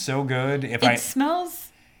 It is so good. It smells...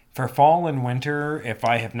 For fall and winter, if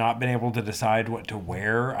I have not been able to decide what to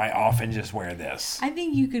wear, I often just wear this. I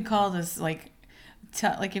think you could call this like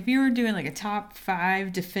if you were doing like a top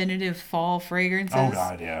 5 definitive fall fragrances. Oh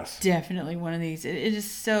God, yes. Definitely one of these. It is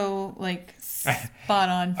so like spot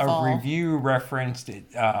on fall. A review referenced it.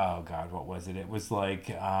 Oh God, what was it? It was like,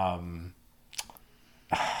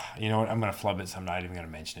 you know what? I'm gonna flub it, so I'm not even gonna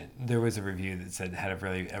mention it. There was a review that said had a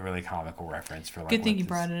really comical reference for like. Good thing you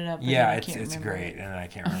brought it up. Yeah, it's great, and I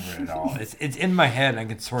can't remember it at all. It's in my head, and I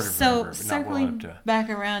can sort of remember it, but circling back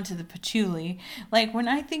around to the patchouli, like when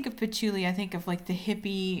I think of patchouli, I think of like the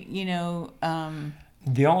hippie, you know.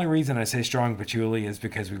 The only reason I say strong patchouli is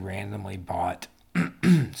because we randomly bought.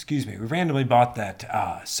 Excuse me. We randomly bought that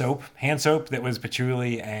hand soap that was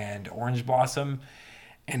patchouli and orange blossom.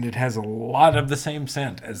 And it has a lot of the same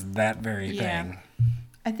scent as that very thing.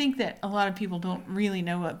 I think that a lot of people don't really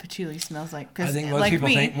know what patchouli smells like. I think most people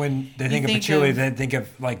think when they think of patchouli, they think of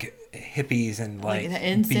like hippies and like the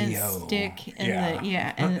incense BO. stick and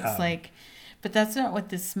and it's like, but that's not what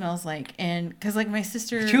this smells like. And because like my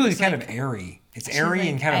sister, patchouli is kind of airy. It's airy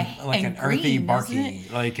and kind of like an earthy, barky.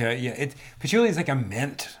 Like patchouli is like a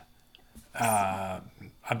mint.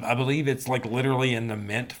 I believe it's like literally in the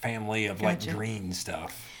mint family of like green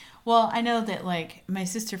stuff. Well, I know that like my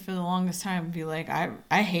sister for the longest time would be like,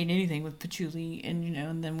 I hate anything with patchouli, and you know,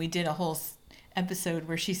 and then we did a whole episode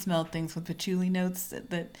where she smelled things with patchouli notes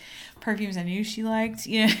that perfumes I knew she liked,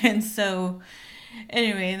 you know, and so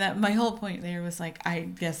anyway, that my whole point there was like, I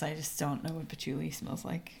guess I just don't know what patchouli smells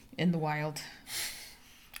like in the wild.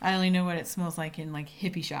 I only know what it smells like in like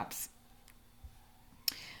hippie shops.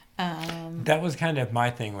 That was kind of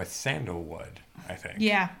my thing with sandalwood, I think.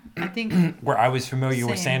 Yeah, I think... Where I was familiar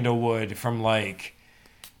with sandalwood from, like,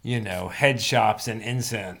 you know, head shops and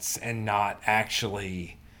incense and not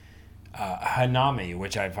actually... Hanami,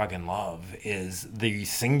 which I fucking love, is the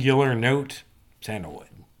singular note sandalwood.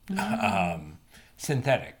 Mm-hmm.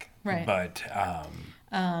 Synthetic. Right. But...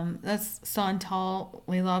 that's Santal,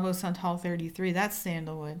 Le Labo Santal 33. That's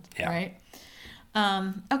sandalwood, right?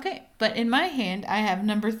 Okay, but in my hand, I have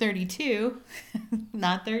number 32,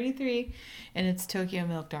 not 33, and it's Tokyo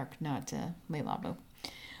Milk Dark, not Le Labo.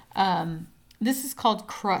 This is called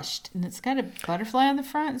Crushed, and it's got a butterfly on the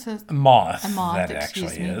front. So a moth, that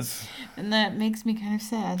actually is. And that makes me kind of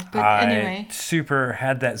sad. But anyway. I super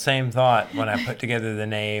had that same thought when I put together the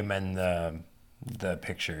name and the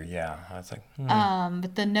picture. Yeah, I was like,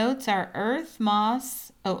 But the notes are earth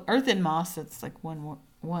and moss. It's like one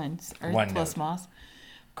earth plus moss,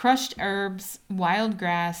 crushed herbs, wild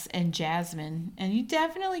grass, and jasmine. And you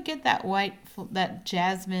definitely get that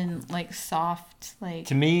jasmine, like soft, like.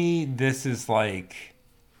 To me, this is like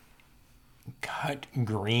cut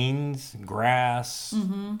greens, grass,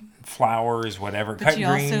 flowers, whatever. Cut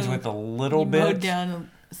greens with a little bit. Mowed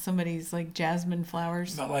down somebody's like jasmine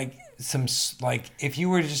flowers. But like if you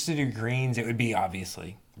were just to do greens, it would be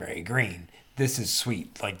obviously very green. This is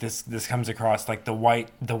sweet. Like this comes across like the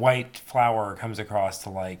white flower comes across to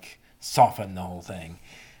like soften the whole thing.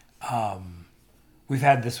 We've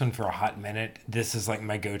had this one for a hot minute. This is like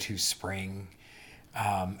my go-to spring.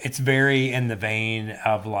 It's very in the vein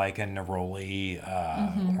of like a neroli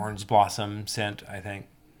orange blossom scent, I think.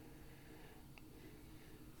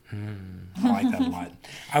 I like that a lot.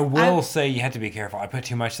 I will say you have to be careful. I put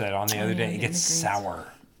too much of that on the other day. It gets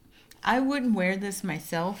sour. I wouldn't wear this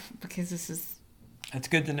myself because this is... It's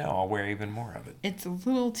good to know. I'll wear even more of it. It's a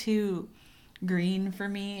little too green for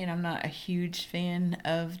me, and I'm not a huge fan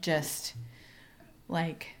of just,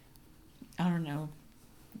 like, I don't know,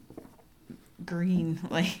 green.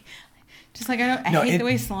 Like, Just like I hate the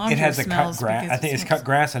way cilantro It has a cut smells. grass. because I think it it's smells- cut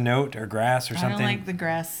grass, a note or grass or I something. don't like the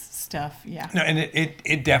grass stuff. Yeah. No, and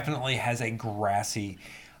it definitely has a grassy.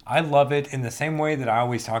 I love it in the same way that I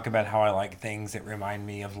always talk about how I like things that remind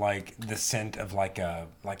me of like the scent of like a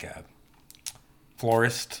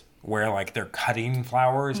florist where like they're cutting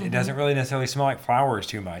flowers. It doesn't really necessarily smell like flowers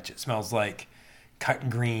too much. It smells like cut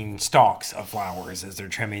green stalks of flowers as they're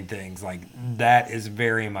trimming things. Like that is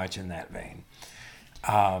very much in that vein.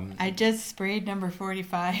 I just sprayed number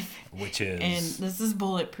 45, Which is and this is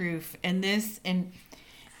bulletproof. And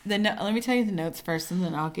let me tell you the notes first, and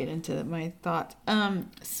then I'll get into my thoughts.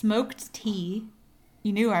 Smoked tea.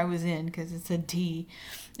 You knew I was in because it said tea.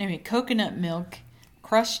 Anyway, coconut milk,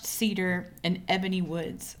 crushed cedar, and ebony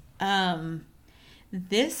woods.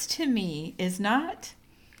 This to me is not.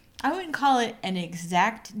 I wouldn't call it an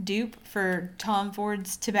exact dupe for Tom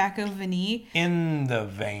Ford's Tobacco Vanille. in the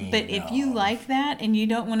vein. But if you of- like that and you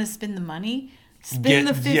don't want to spend the money, spend Get-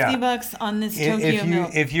 the $50 yeah. on this Tokyo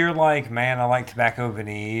milk. If you're like, man, I like Tobacco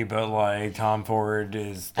Vanille, but like Tom Ford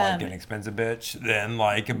is like an expensive bitch, then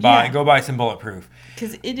like go buy some Bulletproof.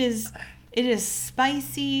 Because it is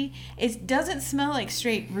spicy. It doesn't smell like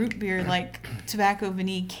straight root beer like Tobacco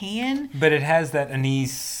Vanille can. But it has that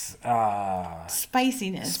anise.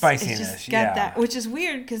 Spiciness. Spiciness, It's just got yeah. that, which is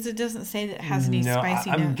weird because it doesn't say that it has any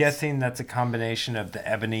spicy I'm notes. guessing that's a combination of the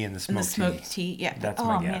ebony and the And the smoked smoked tea. Yeah. That's oh,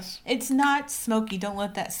 my man. guess. It's not smoky. Don't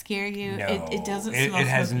let that scare you. No, It doesn't smell It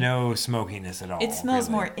has smoky. no smokiness at all. It smells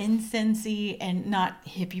really. more incensey and not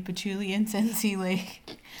hippie patchouli incensey, like.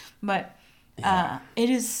 But it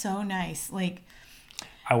is so nice. Like,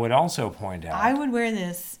 I would also point out I would wear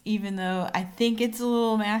this, even though I think it's a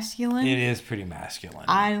little masculine. it is pretty masculine.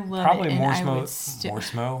 I love Probably it. and more I smo, would st- more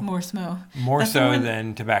smo, more smo. more That's the so one-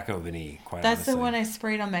 than Tobacco Vanille. Quite That's honestly. the one I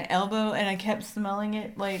sprayed on my elbow, and I kept smelling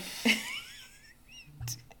it like.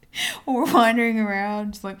 We're wandering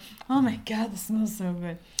around, just like, oh my god, this smells so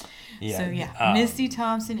good. Yeah. So yeah, Misty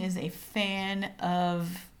Thompson is a fan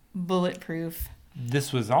of Bulletproof.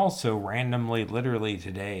 This was also randomly, literally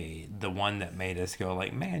today, the one that made us go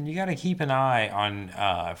like, man, you got to keep an eye on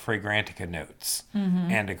Fragrantica notes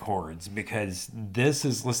and accords, because this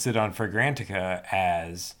is listed on Fragrantica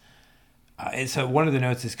as. So one of the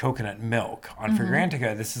notes is coconut milk. On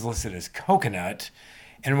Fragrantica, this is listed as coconut,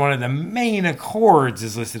 and one of the main accords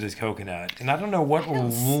is listed as coconut. And I don't know what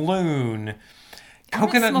loon. I don't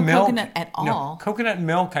smell coconut at No, all. coconut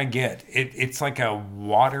milk I get. It's like a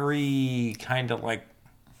watery kind of like.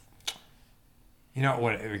 You know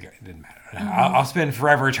what? It didn't matter. I'll spend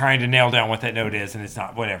forever trying to nail down what that note is, and it's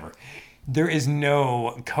not. Whatever. There is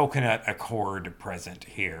no coconut accord present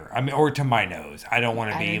here. I mean, or to my nose. I don't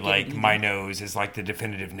want to I be don't get like it my either. nose is like the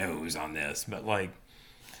definitive nose on this, but like.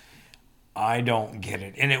 I don't get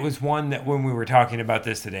it. And it was one that when we were talking about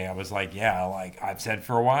this today, I was like, yeah, like I've said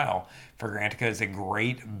for a while, Fragrantica is a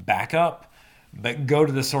great backup, but go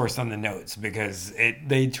to the source on the notes, because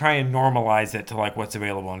they try and normalize it to like what's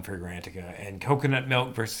available on Fragrantica. And coconut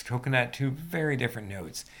milk versus coconut, two very different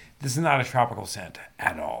notes. This is not a tropical scent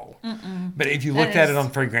at all. But if you That looked at it is- on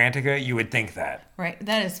Fragrantica, you would think that. Right,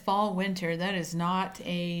 that is fall winter. That is not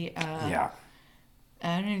a. Yeah.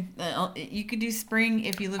 I don't. You could do spring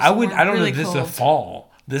if you live. I don't somewhere know really if this cold. is a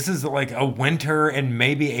fall. This is like a winter and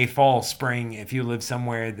maybe a fall, spring if you live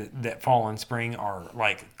somewhere that fall and spring are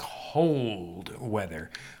like cold weather.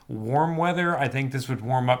 Warm weather, I think this would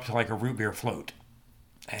warm up to like a root beer float.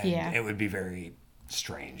 And Yeah. it would be very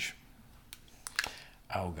strange.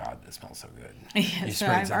 Oh God, that smells so good. Yeah, You so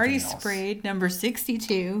sprayed I've already something else. sprayed number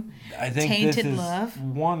 62. I think Tainted this is Love.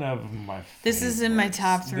 one of my favorites. This is in my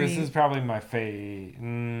top three. This is probably my favorite.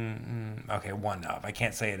 Okay, one of. I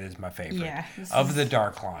can't say it is my favorite. Yeah, this Of is- the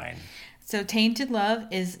dark line. So Tainted Love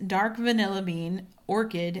is dark vanilla bean,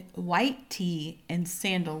 orchid, white tea, and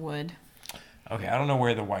sandalwood. Okay, I don't know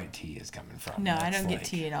where the white tea is coming from. No, I That's don't get like-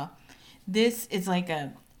 tea at all. This is like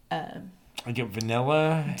a I get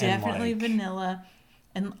vanilla definitely and like vanilla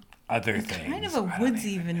and other things. kind of a I don't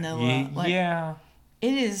woodsy even know. vanilla. Like, Yeah.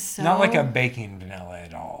 it is so Not like a baking vanilla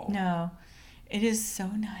at all. No, it is so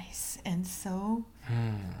nice and so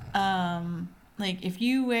like if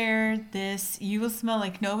you wear this, you will smell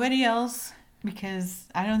like nobody else, because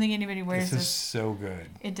I don't think anybody wears This is this. so good.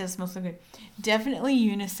 It does smell so good. Definitely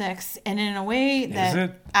unisex, and in a way that Is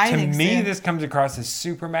it? I To think me, so. this comes across as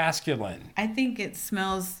super masculine. I think it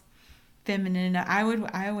smells feminine. I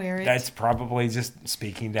wear it. That's probably just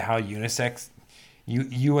speaking to how unisex,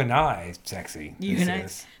 you and I, sexy. You this and I.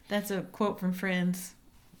 is. That's a quote from Friends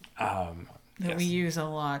that Yes. we use a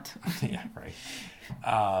lot. Yeah, right.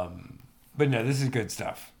 But no, this is good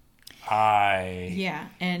stuff. Yeah,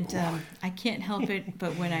 and I can't help it,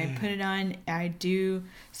 but when I put it on, I do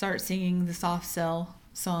start singing the Soft Cell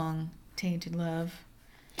song, Tainted Love.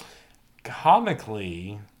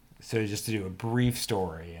 Comically, so just to do a brief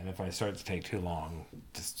story, and if I start to take too long,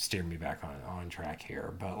 just steer me back on track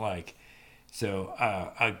here. But like, so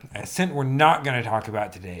a scent we're not going to talk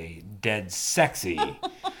about today, Dead Sexy.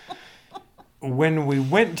 When we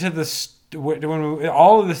went to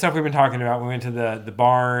all of the stuff we've been talking about, we went to the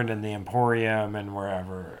barn and the Emporium and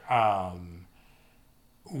wherever.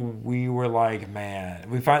 We were like, man,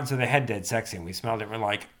 so they had Dead Sexy and we smelled it. And we're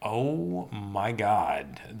like, oh my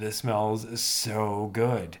God, this smells so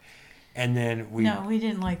good. And then we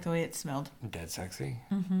didn't like the way it smelled. Dead Sexy?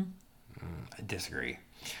 Mm-hmm. I disagree.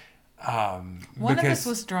 One of us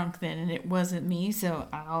was drunk then, and it wasn't me, so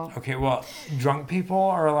I'll... Okay, well, drunk people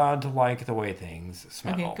are allowed to like the way things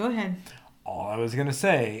smell. Okay, go ahead. All I was going to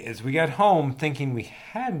say is we got home thinking we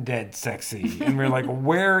had Dead Sexy, and we were like,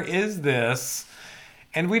 where is this?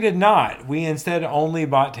 And we did not. We instead only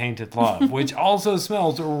bought Tainted Love, which also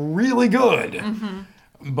smells really good. Mm-hmm.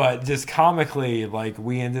 But just comically, like,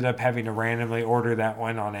 we ended up having to randomly order that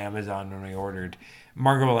one on Amazon when we ordered...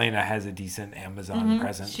 Margot Elena has a decent Amazon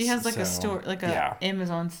presence. She has like a store, like a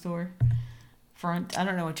Amazon store front. I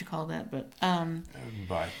don't know what you call that, but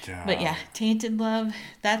yeah, Tainted Love.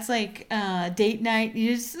 That's like date night.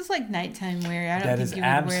 It's just like nighttime wear. I don't think you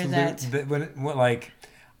would wear that.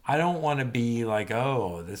 I don't want to be like,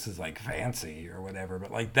 oh, this is like fancy or whatever, but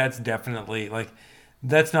like that's definitely like.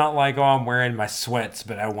 That's not like, oh, I'm wearing my sweats,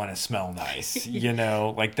 but I want to smell nice. You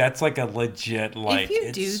know, like that's like a legit like. If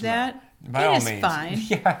you do that. By all means, fine.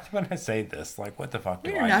 Yeah, when I say this, like, what the fuck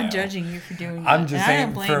do I know? We're not judging you for doing that. I'm just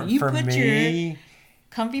saying, for me, your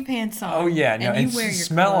comfy pants on. Oh yeah, no, and you wear your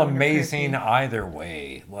smell amazing either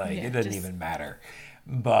way. Like it doesn't even matter.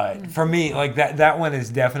 But for me, like that one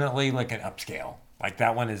is definitely like an upscale. Like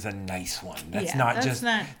that one is a nice one. That's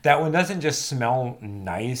that one doesn't just smell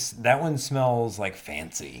nice. That one smells like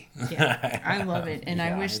fancy. Yeah, I love it, and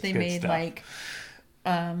I wish they made stuff.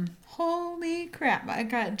 Holy crap! I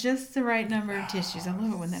got just the right number of tissues. I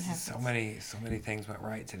love it when that happens. So many things went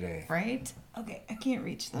right today. Right? Okay, I can't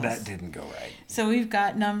reach those. That didn't go right. So we've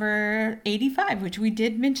got number 85, which we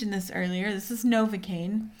did mention this earlier. This is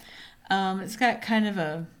Novocaine. It's got kind of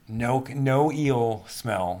a no eel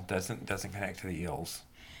smell. Doesn't connect to the eels.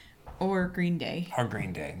 Or Green Day.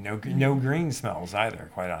 No green smells either.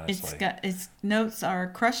 Quite honestly, its notes are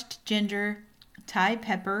crushed ginger, Thai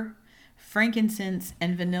pepper, frankincense,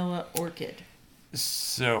 and vanilla orchid.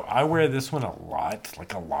 So I wear this one a lot.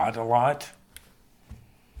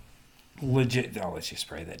 Legit, I'll let you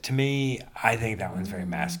spray that. To me, I think that one's very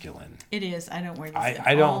masculine. It is. I don't wear this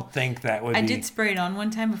I don't think that would I did spray it on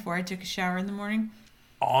one time before I took a shower in the morning.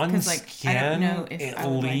 On skin, I don't know if it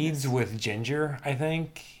leads with ginger, I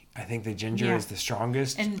think. I think the ginger is the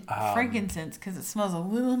strongest. And frankincense, because it smells a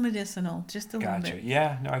little medicinal, just a little bit.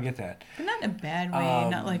 Yeah, no, I get that. But not in a bad way,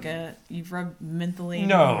 not like you've rubbed mentholate.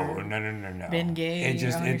 No. Been gay.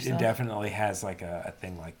 It definitely has like a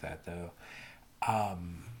thing like that, though.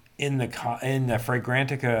 In the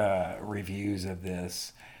Fragrantica reviews of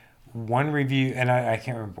this, one review, and I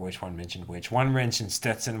can't remember which one mentioned which. One mentioned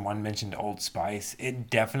Stetson, one mentioned Old Spice. It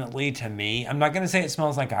definitely, to me, I'm not going to say it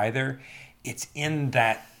smells like either. It's in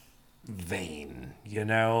that vein, you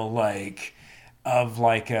know, like of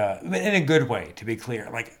like in a good way, to be clear.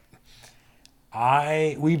 Like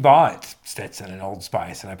we bought Stetson and Old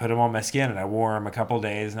Spice, and I put them on my skin, and I wore them a couple of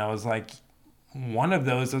days, and I was like, one of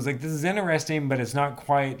those, I was like, this is interesting, but it's not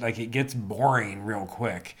quite, like, it gets boring real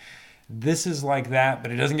quick. This is like that,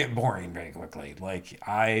 but it doesn't get boring very quickly. Like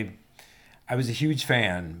I was a huge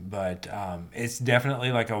fan, but it's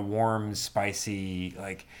definitely like a warm, spicy,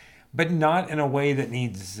 like, but not in a way that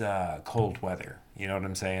needs cold weather. You know what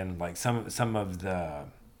I'm saying? Like some of the,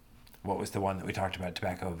 what was the one that we talked about,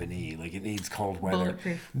 Tobacco Vanille? Like it needs cold weather.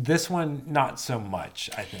 Bulletproof. This one, not so much,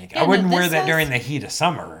 I think. I wouldn't wear that during the heat of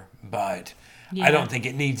summer, but I don't think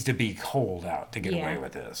it needs to be cold out to get away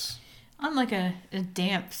with this. On like a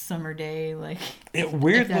damp summer day, like it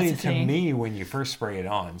weirdly to me when you first spray it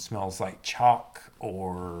on smells like chalk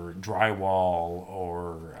or drywall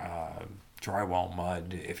or drywall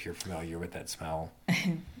mud, if you're familiar with that smell.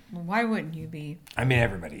 Why wouldn't you be? I mean,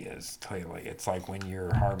 everybody is, clearly. It's like when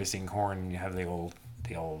you're harvesting corn and you have the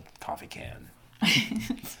old coffee can.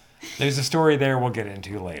 There's a story there we'll get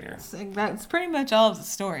into later. That's pretty much all of the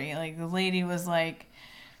story. Like the lady was like,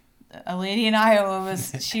 a lady in Iowa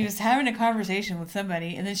she was having a conversation with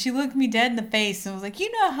somebody, and then she looked me dead in the face and was like, you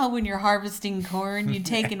know how when you're harvesting corn, you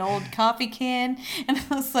take an old coffee can? And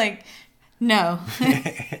I was like, No.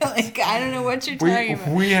 Like, I don't know what you're talking about.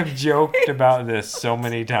 We have joked about this so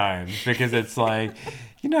many times because it's like,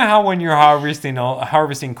 you know how when you're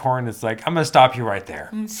harvesting corn, it's like, I'm gonna stop you right there.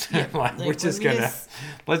 Yeah, Like, we're like, just let me gonna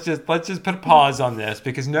let's just put a pause on this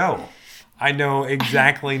because no, I know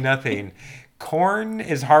exactly nothing. Corn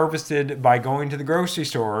is harvested by going to the grocery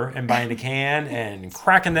store and buying a can and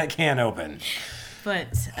cracking that can open.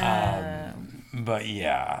 But But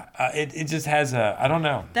yeah, it just has I don't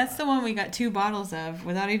know. that's the one we got 2 bottles of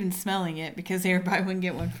without even smelling it because they were buy one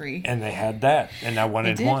get one free. And they had that, and I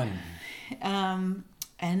wanted did. one.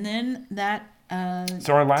 And then that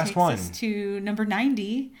So our last takes one. us to number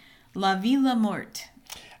 90, La Villa Morte.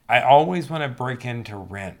 I always want to break into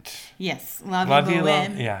Rent. Yes, La La Villa Villa,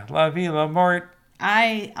 Morte. yeah, La Villa Morte.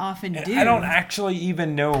 I often do. I don't actually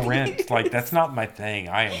even know Rent. Like, that's not my thing.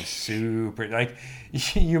 I am super, like,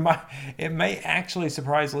 it may actually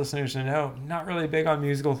surprise listeners to know, not really big on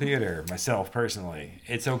musical theater myself personally.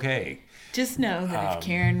 It's okay. Just know that if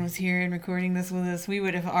Karen was here and recording this with us, we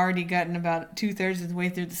would have already gotten about 2/3 of the way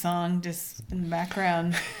through the song just in the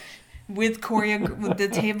background with the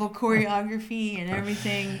table choreography and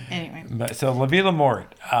everything. Anyway. But so La Villa Morte,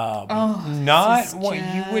 not what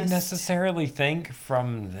you would necessarily think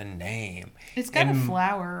from the name. It's got a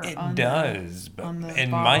flower It on does, but on the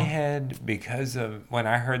in bottle. my head, because of when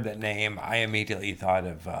I heard that name, I immediately thought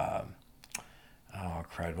of oh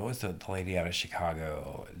crud, what was the lady out of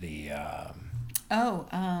Chicago?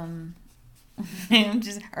 I'm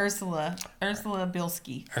just Ursula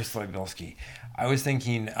Bilski. Ursula Bilski. I was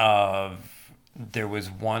thinking of there was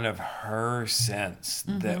one of her scents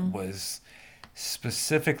that was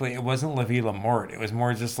specifically, it wasn't La Vie La Morte. It was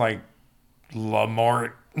more just like La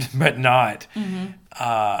Morte, but not. And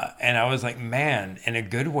I was like, man, in a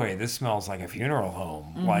good way, this smells like a funeral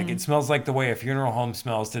home. Like, it smells like the way a funeral home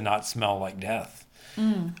smells to not smell like death.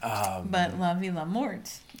 But La Vie La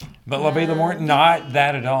Morte. But La Vie La Morte, not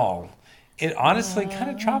that at all. It honestly kind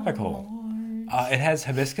of tropical. It has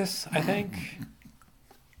hibiscus, I think.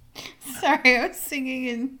 Sorry, I was singing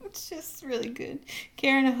and it's just really good.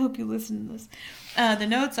 Karen, I hope you listen to this. The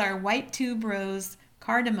notes are white tuberose,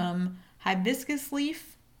 cardamom, hibiscus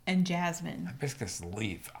leaf, and jasmine. Hibiscus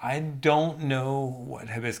leaf. I don't know what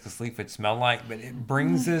hibiscus leaf would smell like, but it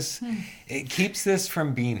brings this, it keeps this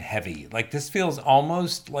from being heavy. Like, this feels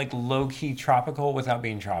almost like low-key tropical without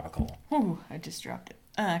being tropical. Ooh, I just dropped it.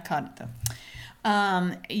 I caught it though.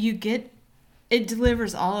 It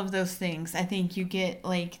delivers all of those things. I think you get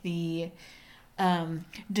like the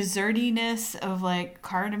dessertiness of like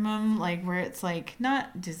cardamom, like where it's like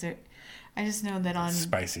not dessert. I just know that on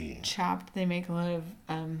Spicy. Chopped they make a lot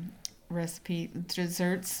of recipe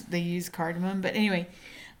desserts. They use cardamom, but anyway,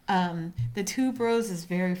 the tuberose is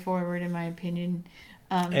very forward in my opinion.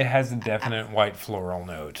 It has a definite white floral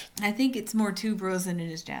note. I think it's more tuberose than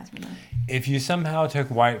it is jasmine. If you somehow took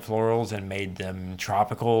white florals and made them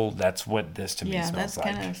tropical, that's what this to me Yeah, smells that's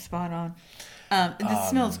like. kind of spot on. This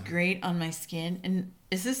smells great on my skin. And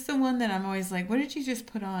is this the one that I'm always like, what did you just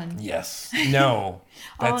put on? Yes. No.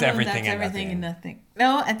 That's everything and everything nothing. and nothing.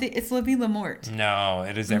 No, I think it's La Vie La Morte. No,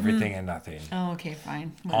 it is everything and nothing. Oh, okay,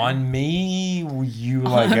 fine. Whatever. On me, you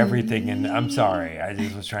like everything, and I'm sorry. I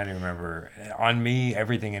just was trying to remember. On me,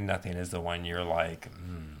 everything and nothing is the one you're like,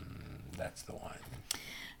 that's the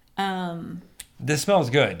one. This smells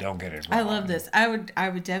good. Don't get it wrong. I love this. I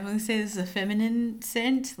would definitely say this is a feminine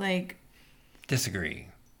scent. Like, Disagree.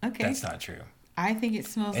 okay, That's not true. I think it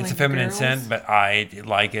smells like It's a feminine girls. scent, but I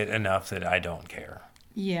like it enough that I don't care.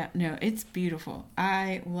 Yeah, no, it's beautiful.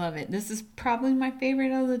 I love it. This is probably my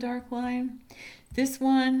favorite of the dark line. This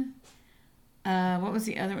one, what was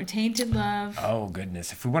the other one? Tainted Love. Oh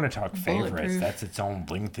goodness! If we want to talk favorites, Bulletproof. that's its own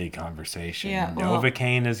lengthy conversation. Yeah, well-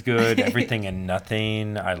 Novocaine is good. Everything and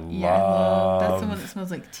Nothing. I Yeah, I love. That's the love. one that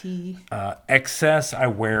smells like tea. Excess. I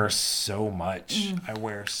wear so much. I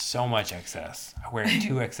wear so much excess. I wear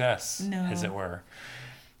 2XS, No. as it were.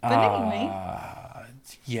 But anyway,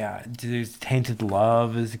 Yeah, there's Tainted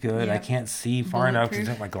Love is good. I Yep. can't see far enough because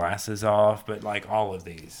I Bulletproof. took my glasses off, but like all of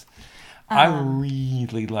these. I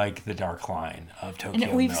really like the dark line of Tokyo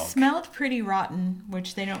and we've Milk. smelled Pretty Rotten,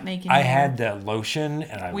 which they don't make anymore. I had the lotion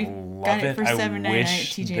and I We've love got it it. for I $7.99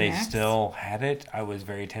 wish at TJ they Maxx. still had it. I was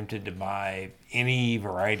very tempted to buy any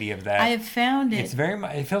variety of that. I have found It's it. very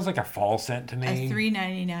much. It feels like a fall scent to me. A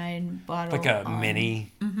 $3.99 bottle. Like a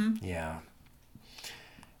mini. Yeah.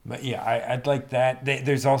 But yeah, I'd like that.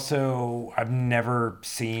 There's also I've never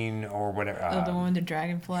seen or whatever. Oh, the one with the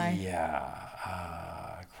dragonfly. Yeah.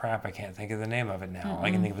 Crap, I can't think of the name of it now. All I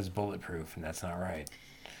can think of is Bulletproof, and that's not right.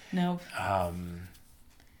 No.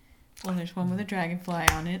 Well, there's one with a dragonfly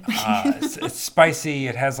on it. It's spicy.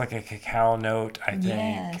 It has like a cacao note, I think.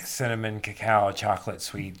 Yes. Cinnamon, cacao, chocolate,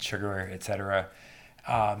 sweet, sugar, etc.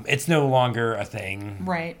 It's no longer a thing,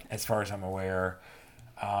 Right. as far as I'm aware.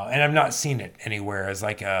 And I've not seen it anywhere as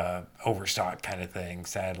like a overstock kind of thing,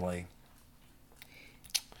 sadly.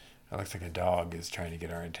 It looks like a dog is trying to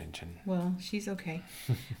get our attention. Well, she's okay.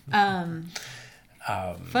 Fun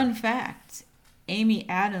fact, Amy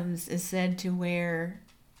Adams is said to wear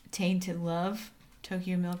Tainted Love,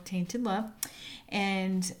 Tokyo Milk Tainted Love.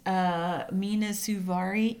 And Mina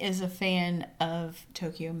Suvari is a fan of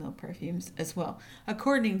Tokyo Milk perfumes as well,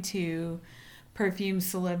 according to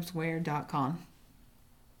perfumcelebswear.com.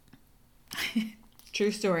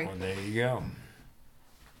 True story. Well, there you go.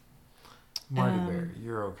 Marty Bear,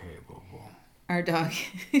 you're okay, Boo Boo. Our dog.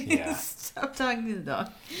 Yeah. Stop talking to the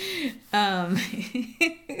dog.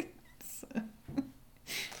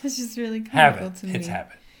 It's just really comical Habit. to me. It's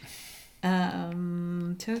habit.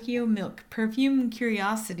 Tokyo Milk Perfume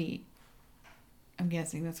Curiosity. I'm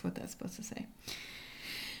guessing that's what that's supposed to say.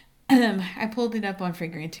 I pulled it up on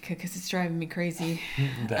Fragrantica because it's driving me crazy.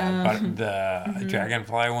 The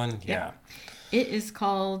dragonfly one? Yeah. It is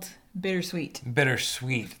called Bittersweet.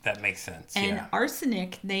 Bittersweet. That makes sense. And yeah.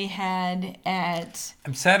 Arsenic they had at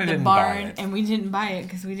I'm sad I the didn't buy barn, it. and we didn't buy it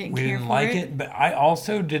because we didn't care for like it. it, but I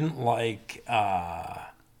also didn't like,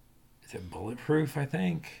 is it Bulletproof, I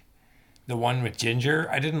think? The one with ginger?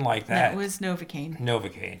 I didn't like that. That was Novocaine.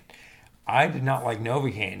 Novocaine. I did not like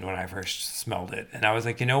Novocaine when I first smelled it. And I was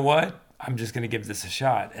like, you know what? I'm just going to give this a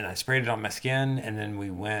shot. And I sprayed it on my skin, and then we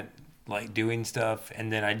went like doing stuff.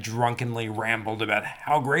 And then I drunkenly rambled about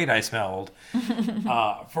how great I smelled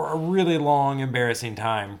for a really long, embarrassing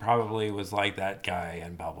time. Probably was like that guy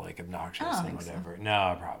in public, obnoxious I don't and think so. whatever.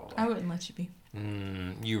 No, probably. I wouldn't let you be.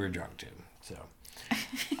 You were drunk too. So,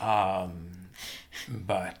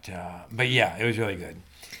 but yeah, it was really good.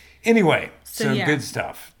 Anyway, so yeah. good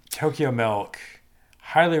stuff. Tokyo Milk,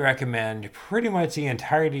 highly recommend. Pretty much the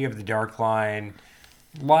entirety of the dark line.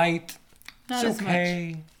 Light, Not it's as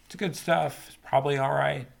okay. It's good stuff. It's probably all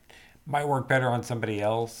right. Might work better on somebody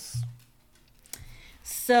else.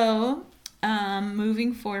 So,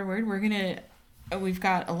 moving forward, we've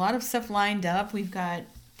got a lot of stuff lined up. We've got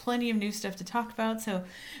plenty of new stuff to talk about. So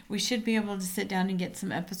we should be able to sit down and get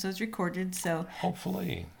some episodes recorded. So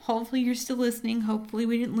Hopefully you're still listening. Hopefully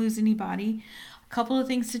we didn't lose anybody. A couple of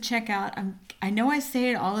things to check out. I know I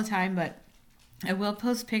say it all the time, but I will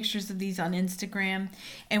post pictures of these on Instagram.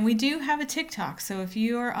 And we do have a TikTok. So if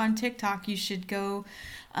you are on TikTok, you should go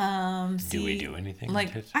see. Do we do anything on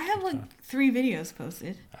Like, TikTok? I have like 3 videos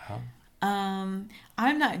posted. Uh-huh.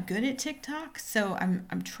 I'm not good at TikTok, so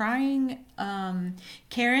I'm trying.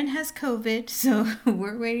 Karen has COVID, so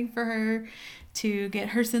we're waiting for her to get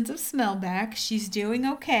her sense of smell back. She's doing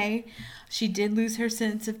okay. She did lose her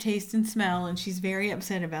sense of taste and smell, and she's very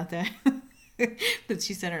upset about that. But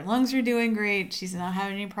she said her lungs are doing great. She's not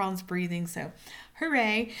having any problems breathing, so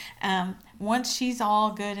hooray. Once she's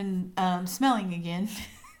all good and smelling again,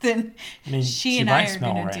 then she and I are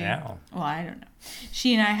going to do. Now. Well, I don't know.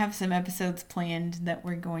 She and I have some episodes planned that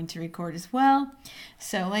we're going to record as well.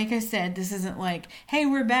 So, like I said, this isn't like, hey,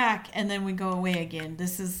 we're back, and then we go away again.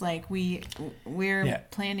 This is like we're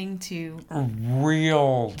planning to.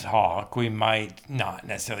 Real talk. We might not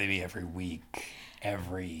necessarily be every week,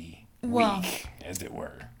 as it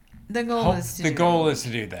were. The goal is to the goal is to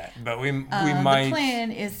do that, but we might. The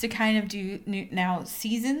plan is to kind of do now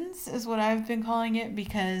seasons is what I've been calling it,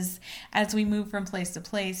 because as we move from place to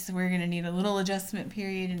place, we're going to need a little adjustment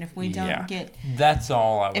period, and if we don't get that's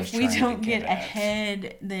all I was. If we don't get at.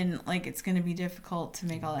 ahead, then like it's going to be difficult to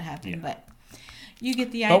make all that happen. Yeah. But you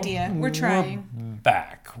get the idea. We're trying. We're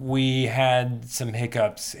back. We had some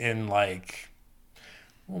hiccups in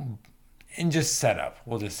in just setup,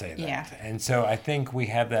 we'll just say that. Yeah. And so I think we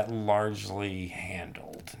have that largely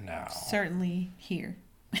handled now. Certainly here.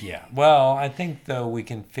 Yeah. Well, I think, though, we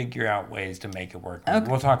can figure out ways to make it work. Okay.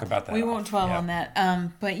 We'll talk about that. We won't dwell on that.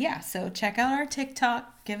 But yeah, so check out our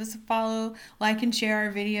TikTok. Give us a follow. Like and share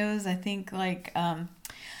our videos. I think, I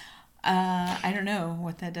don't know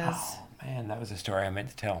what that does. Oh, man, that was a story I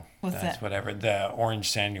meant to tell. What's That's that? Whatever. The Orange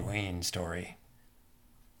Sanguine story.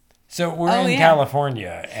 So we're in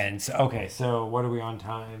California, and so what are we on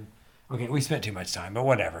time? Okay, we spent too much time, but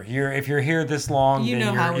whatever. If you're here this long, then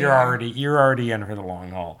you're already in for the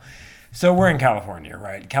long haul. So we're in California,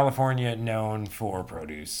 right? California known for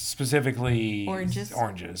produce, specifically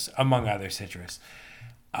oranges, among other citrus.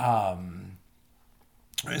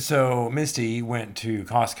 So Misty went to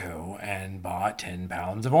Costco and bought 10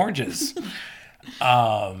 pounds of oranges,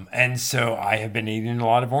 and so I have been eating a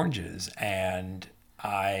lot of oranges, and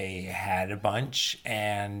I had a bunch,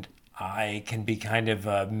 and I can be kind of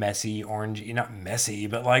a messy orange, not messy,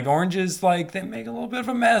 but like oranges, like they make a little bit of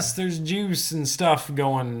a mess. There's juice and stuff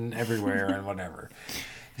going everywhere and whatever.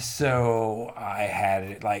 So I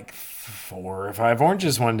had like 4 or 5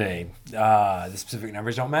 oranges one day. The specific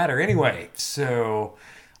numbers don't matter anyway. So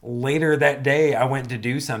later that day, I went to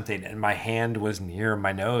do something, and my hand was near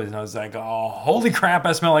my nose, and I was like, "Oh, holy crap!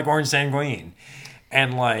 I smell like orange sanguine,"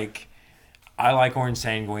 and like. I like orange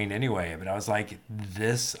sanguine anyway, but I was like,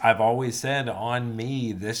 this, I've always said on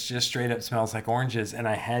me, this just straight up smells like oranges. And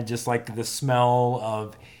I had just like the smell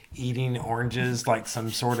of eating oranges, like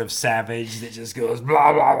some sort of savage that just goes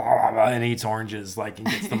blah, blah, blah, blah, blah, and eats oranges, like, and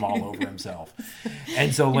gets them all over himself.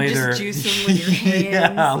 And so later, just juice them with your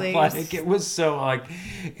hands. like it was so like,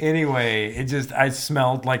 anyway, I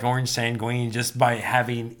smelled like orange sanguine just by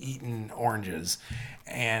having eaten oranges.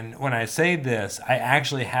 And when I say this, I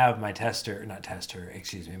actually have my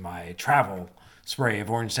my travel spray of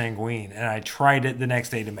orange sanguine, and I tried it the next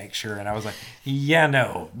day to make sure, and I was like, yeah,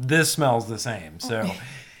 no, this smells the same. So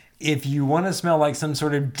if you want to smell like some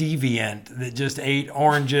sort of deviant that just ate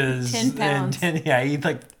oranges 10 pounds. I eat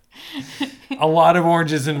like a lot of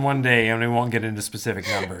oranges in one day, and we won't get into specific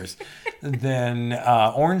numbers, then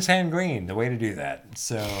orange sanguine, the way to do that.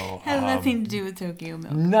 So Has nothing to do with Tokyo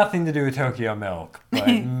milk. nothing to do with Tokyo milk, but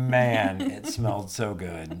man, it smelled so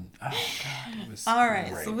good. Oh God, it was All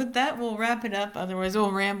right, great. so with that, we'll wrap it up. Otherwise,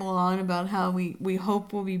 we'll ramble on about how we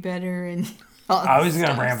hope we'll be better and all I this was gonna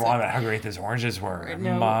stuff. ramble on about how great those oranges were.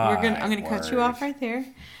 No, My I'm gonna cut you word. off right there.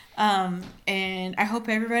 And I hope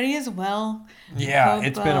everybody is well. Yeah, Hope,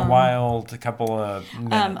 it's been a wild couple of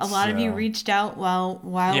minutes. A lot of you so- reached out while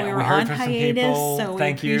Yeah, we we were heard on from some hiatus, people. so we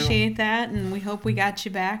Thank you. appreciate that, and we hope we got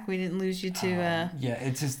you back. We didn't lose you to. Yeah,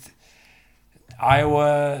 it's just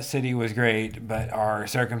Iowa City was great, but our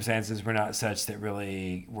circumstances were not such that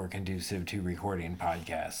really were conducive to recording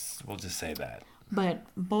podcasts. We'll just say that. But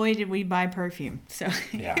boy, did we buy perfume! So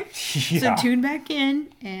Yeah. so Yeah. tune back in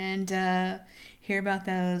and hear about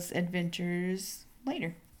those adventures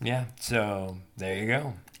later. Yeah. So there you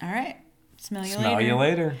go. All right, smell you Smell you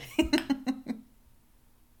later.